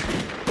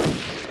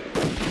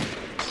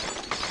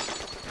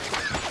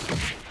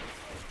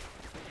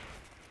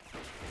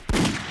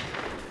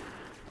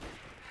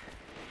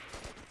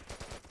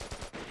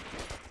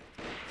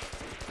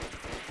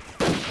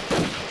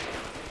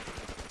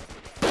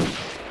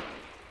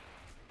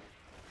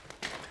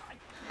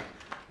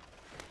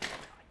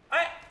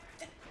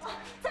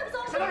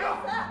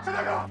沈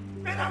大哥，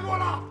别难过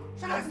了，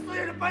现在死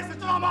也是白死，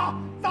知道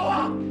吗？走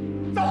啊，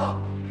走啊，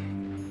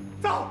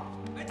走！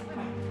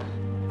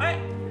哎，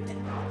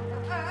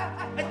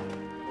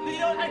李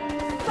刘，哎，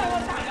再往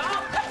大洋，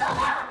快走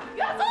啊！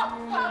别走！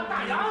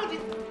大洋，你。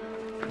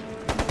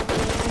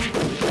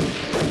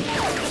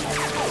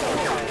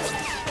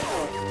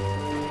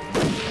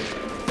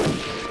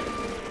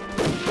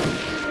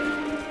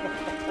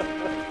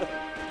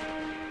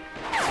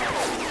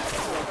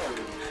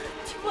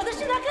我的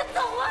沈大哥，走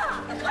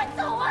啊！快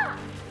走啊！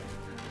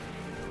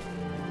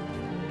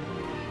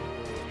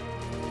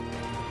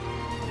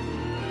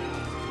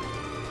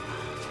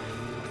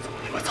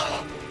你们走，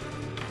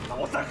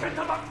老子跟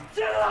他们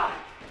拼了！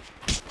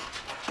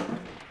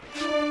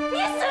你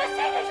死了，谁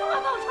给春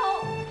花报仇？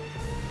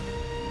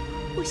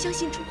我相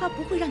信春花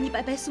不会让你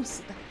白白送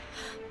死的，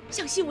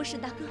相信我，沈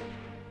大哥，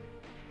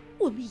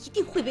我们一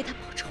定会为他报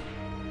仇，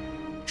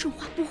春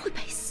花不会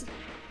白死。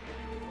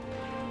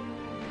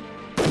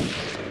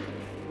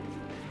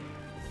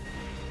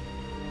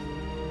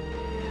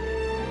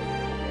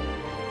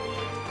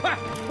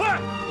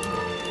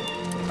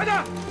快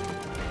点！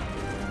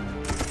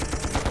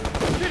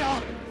队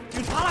长，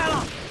警察来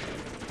了！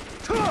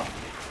撤！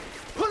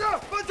快点，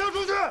搬枪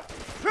出去！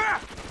是。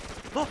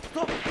走，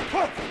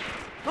快，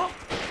走！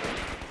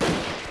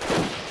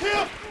停！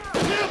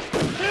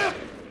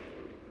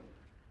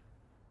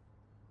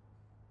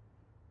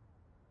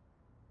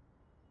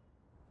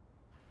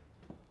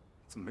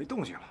怎么没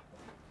动静了？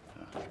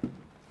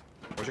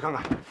我去看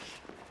看。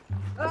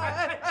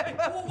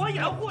我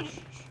掩护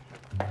你。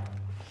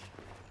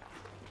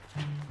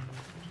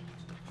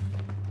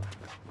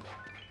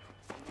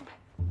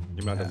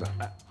你们俩等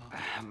等。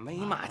没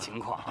嘛情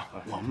况，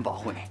我们保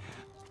护你。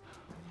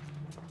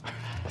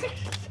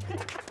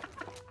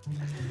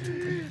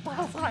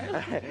大彩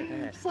了，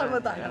什么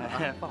大洋？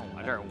放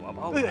我这儿，我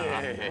保护你。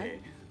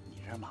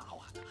你这马虎，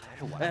还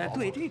是我来保护。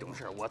对这种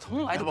事儿，我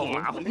从来都不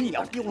马虎。你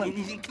要丢了，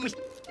你不行。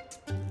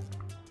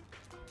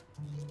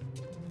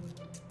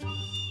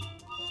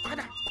快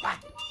点，快！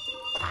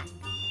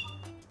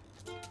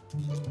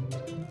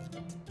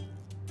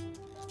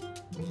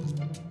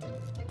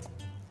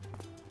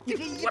你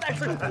这一旦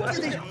是我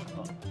就得抢。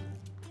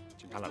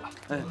警察来了。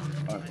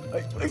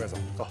别走，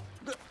走。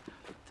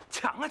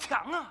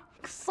抢啊！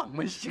上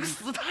门行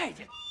死太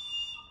监！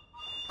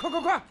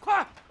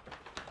快！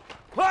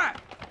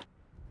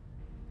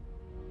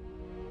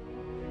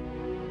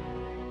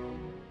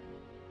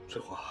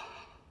春花，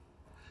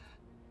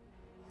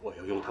我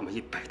要用他们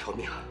100条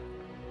命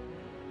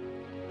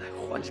来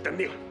还你的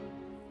命。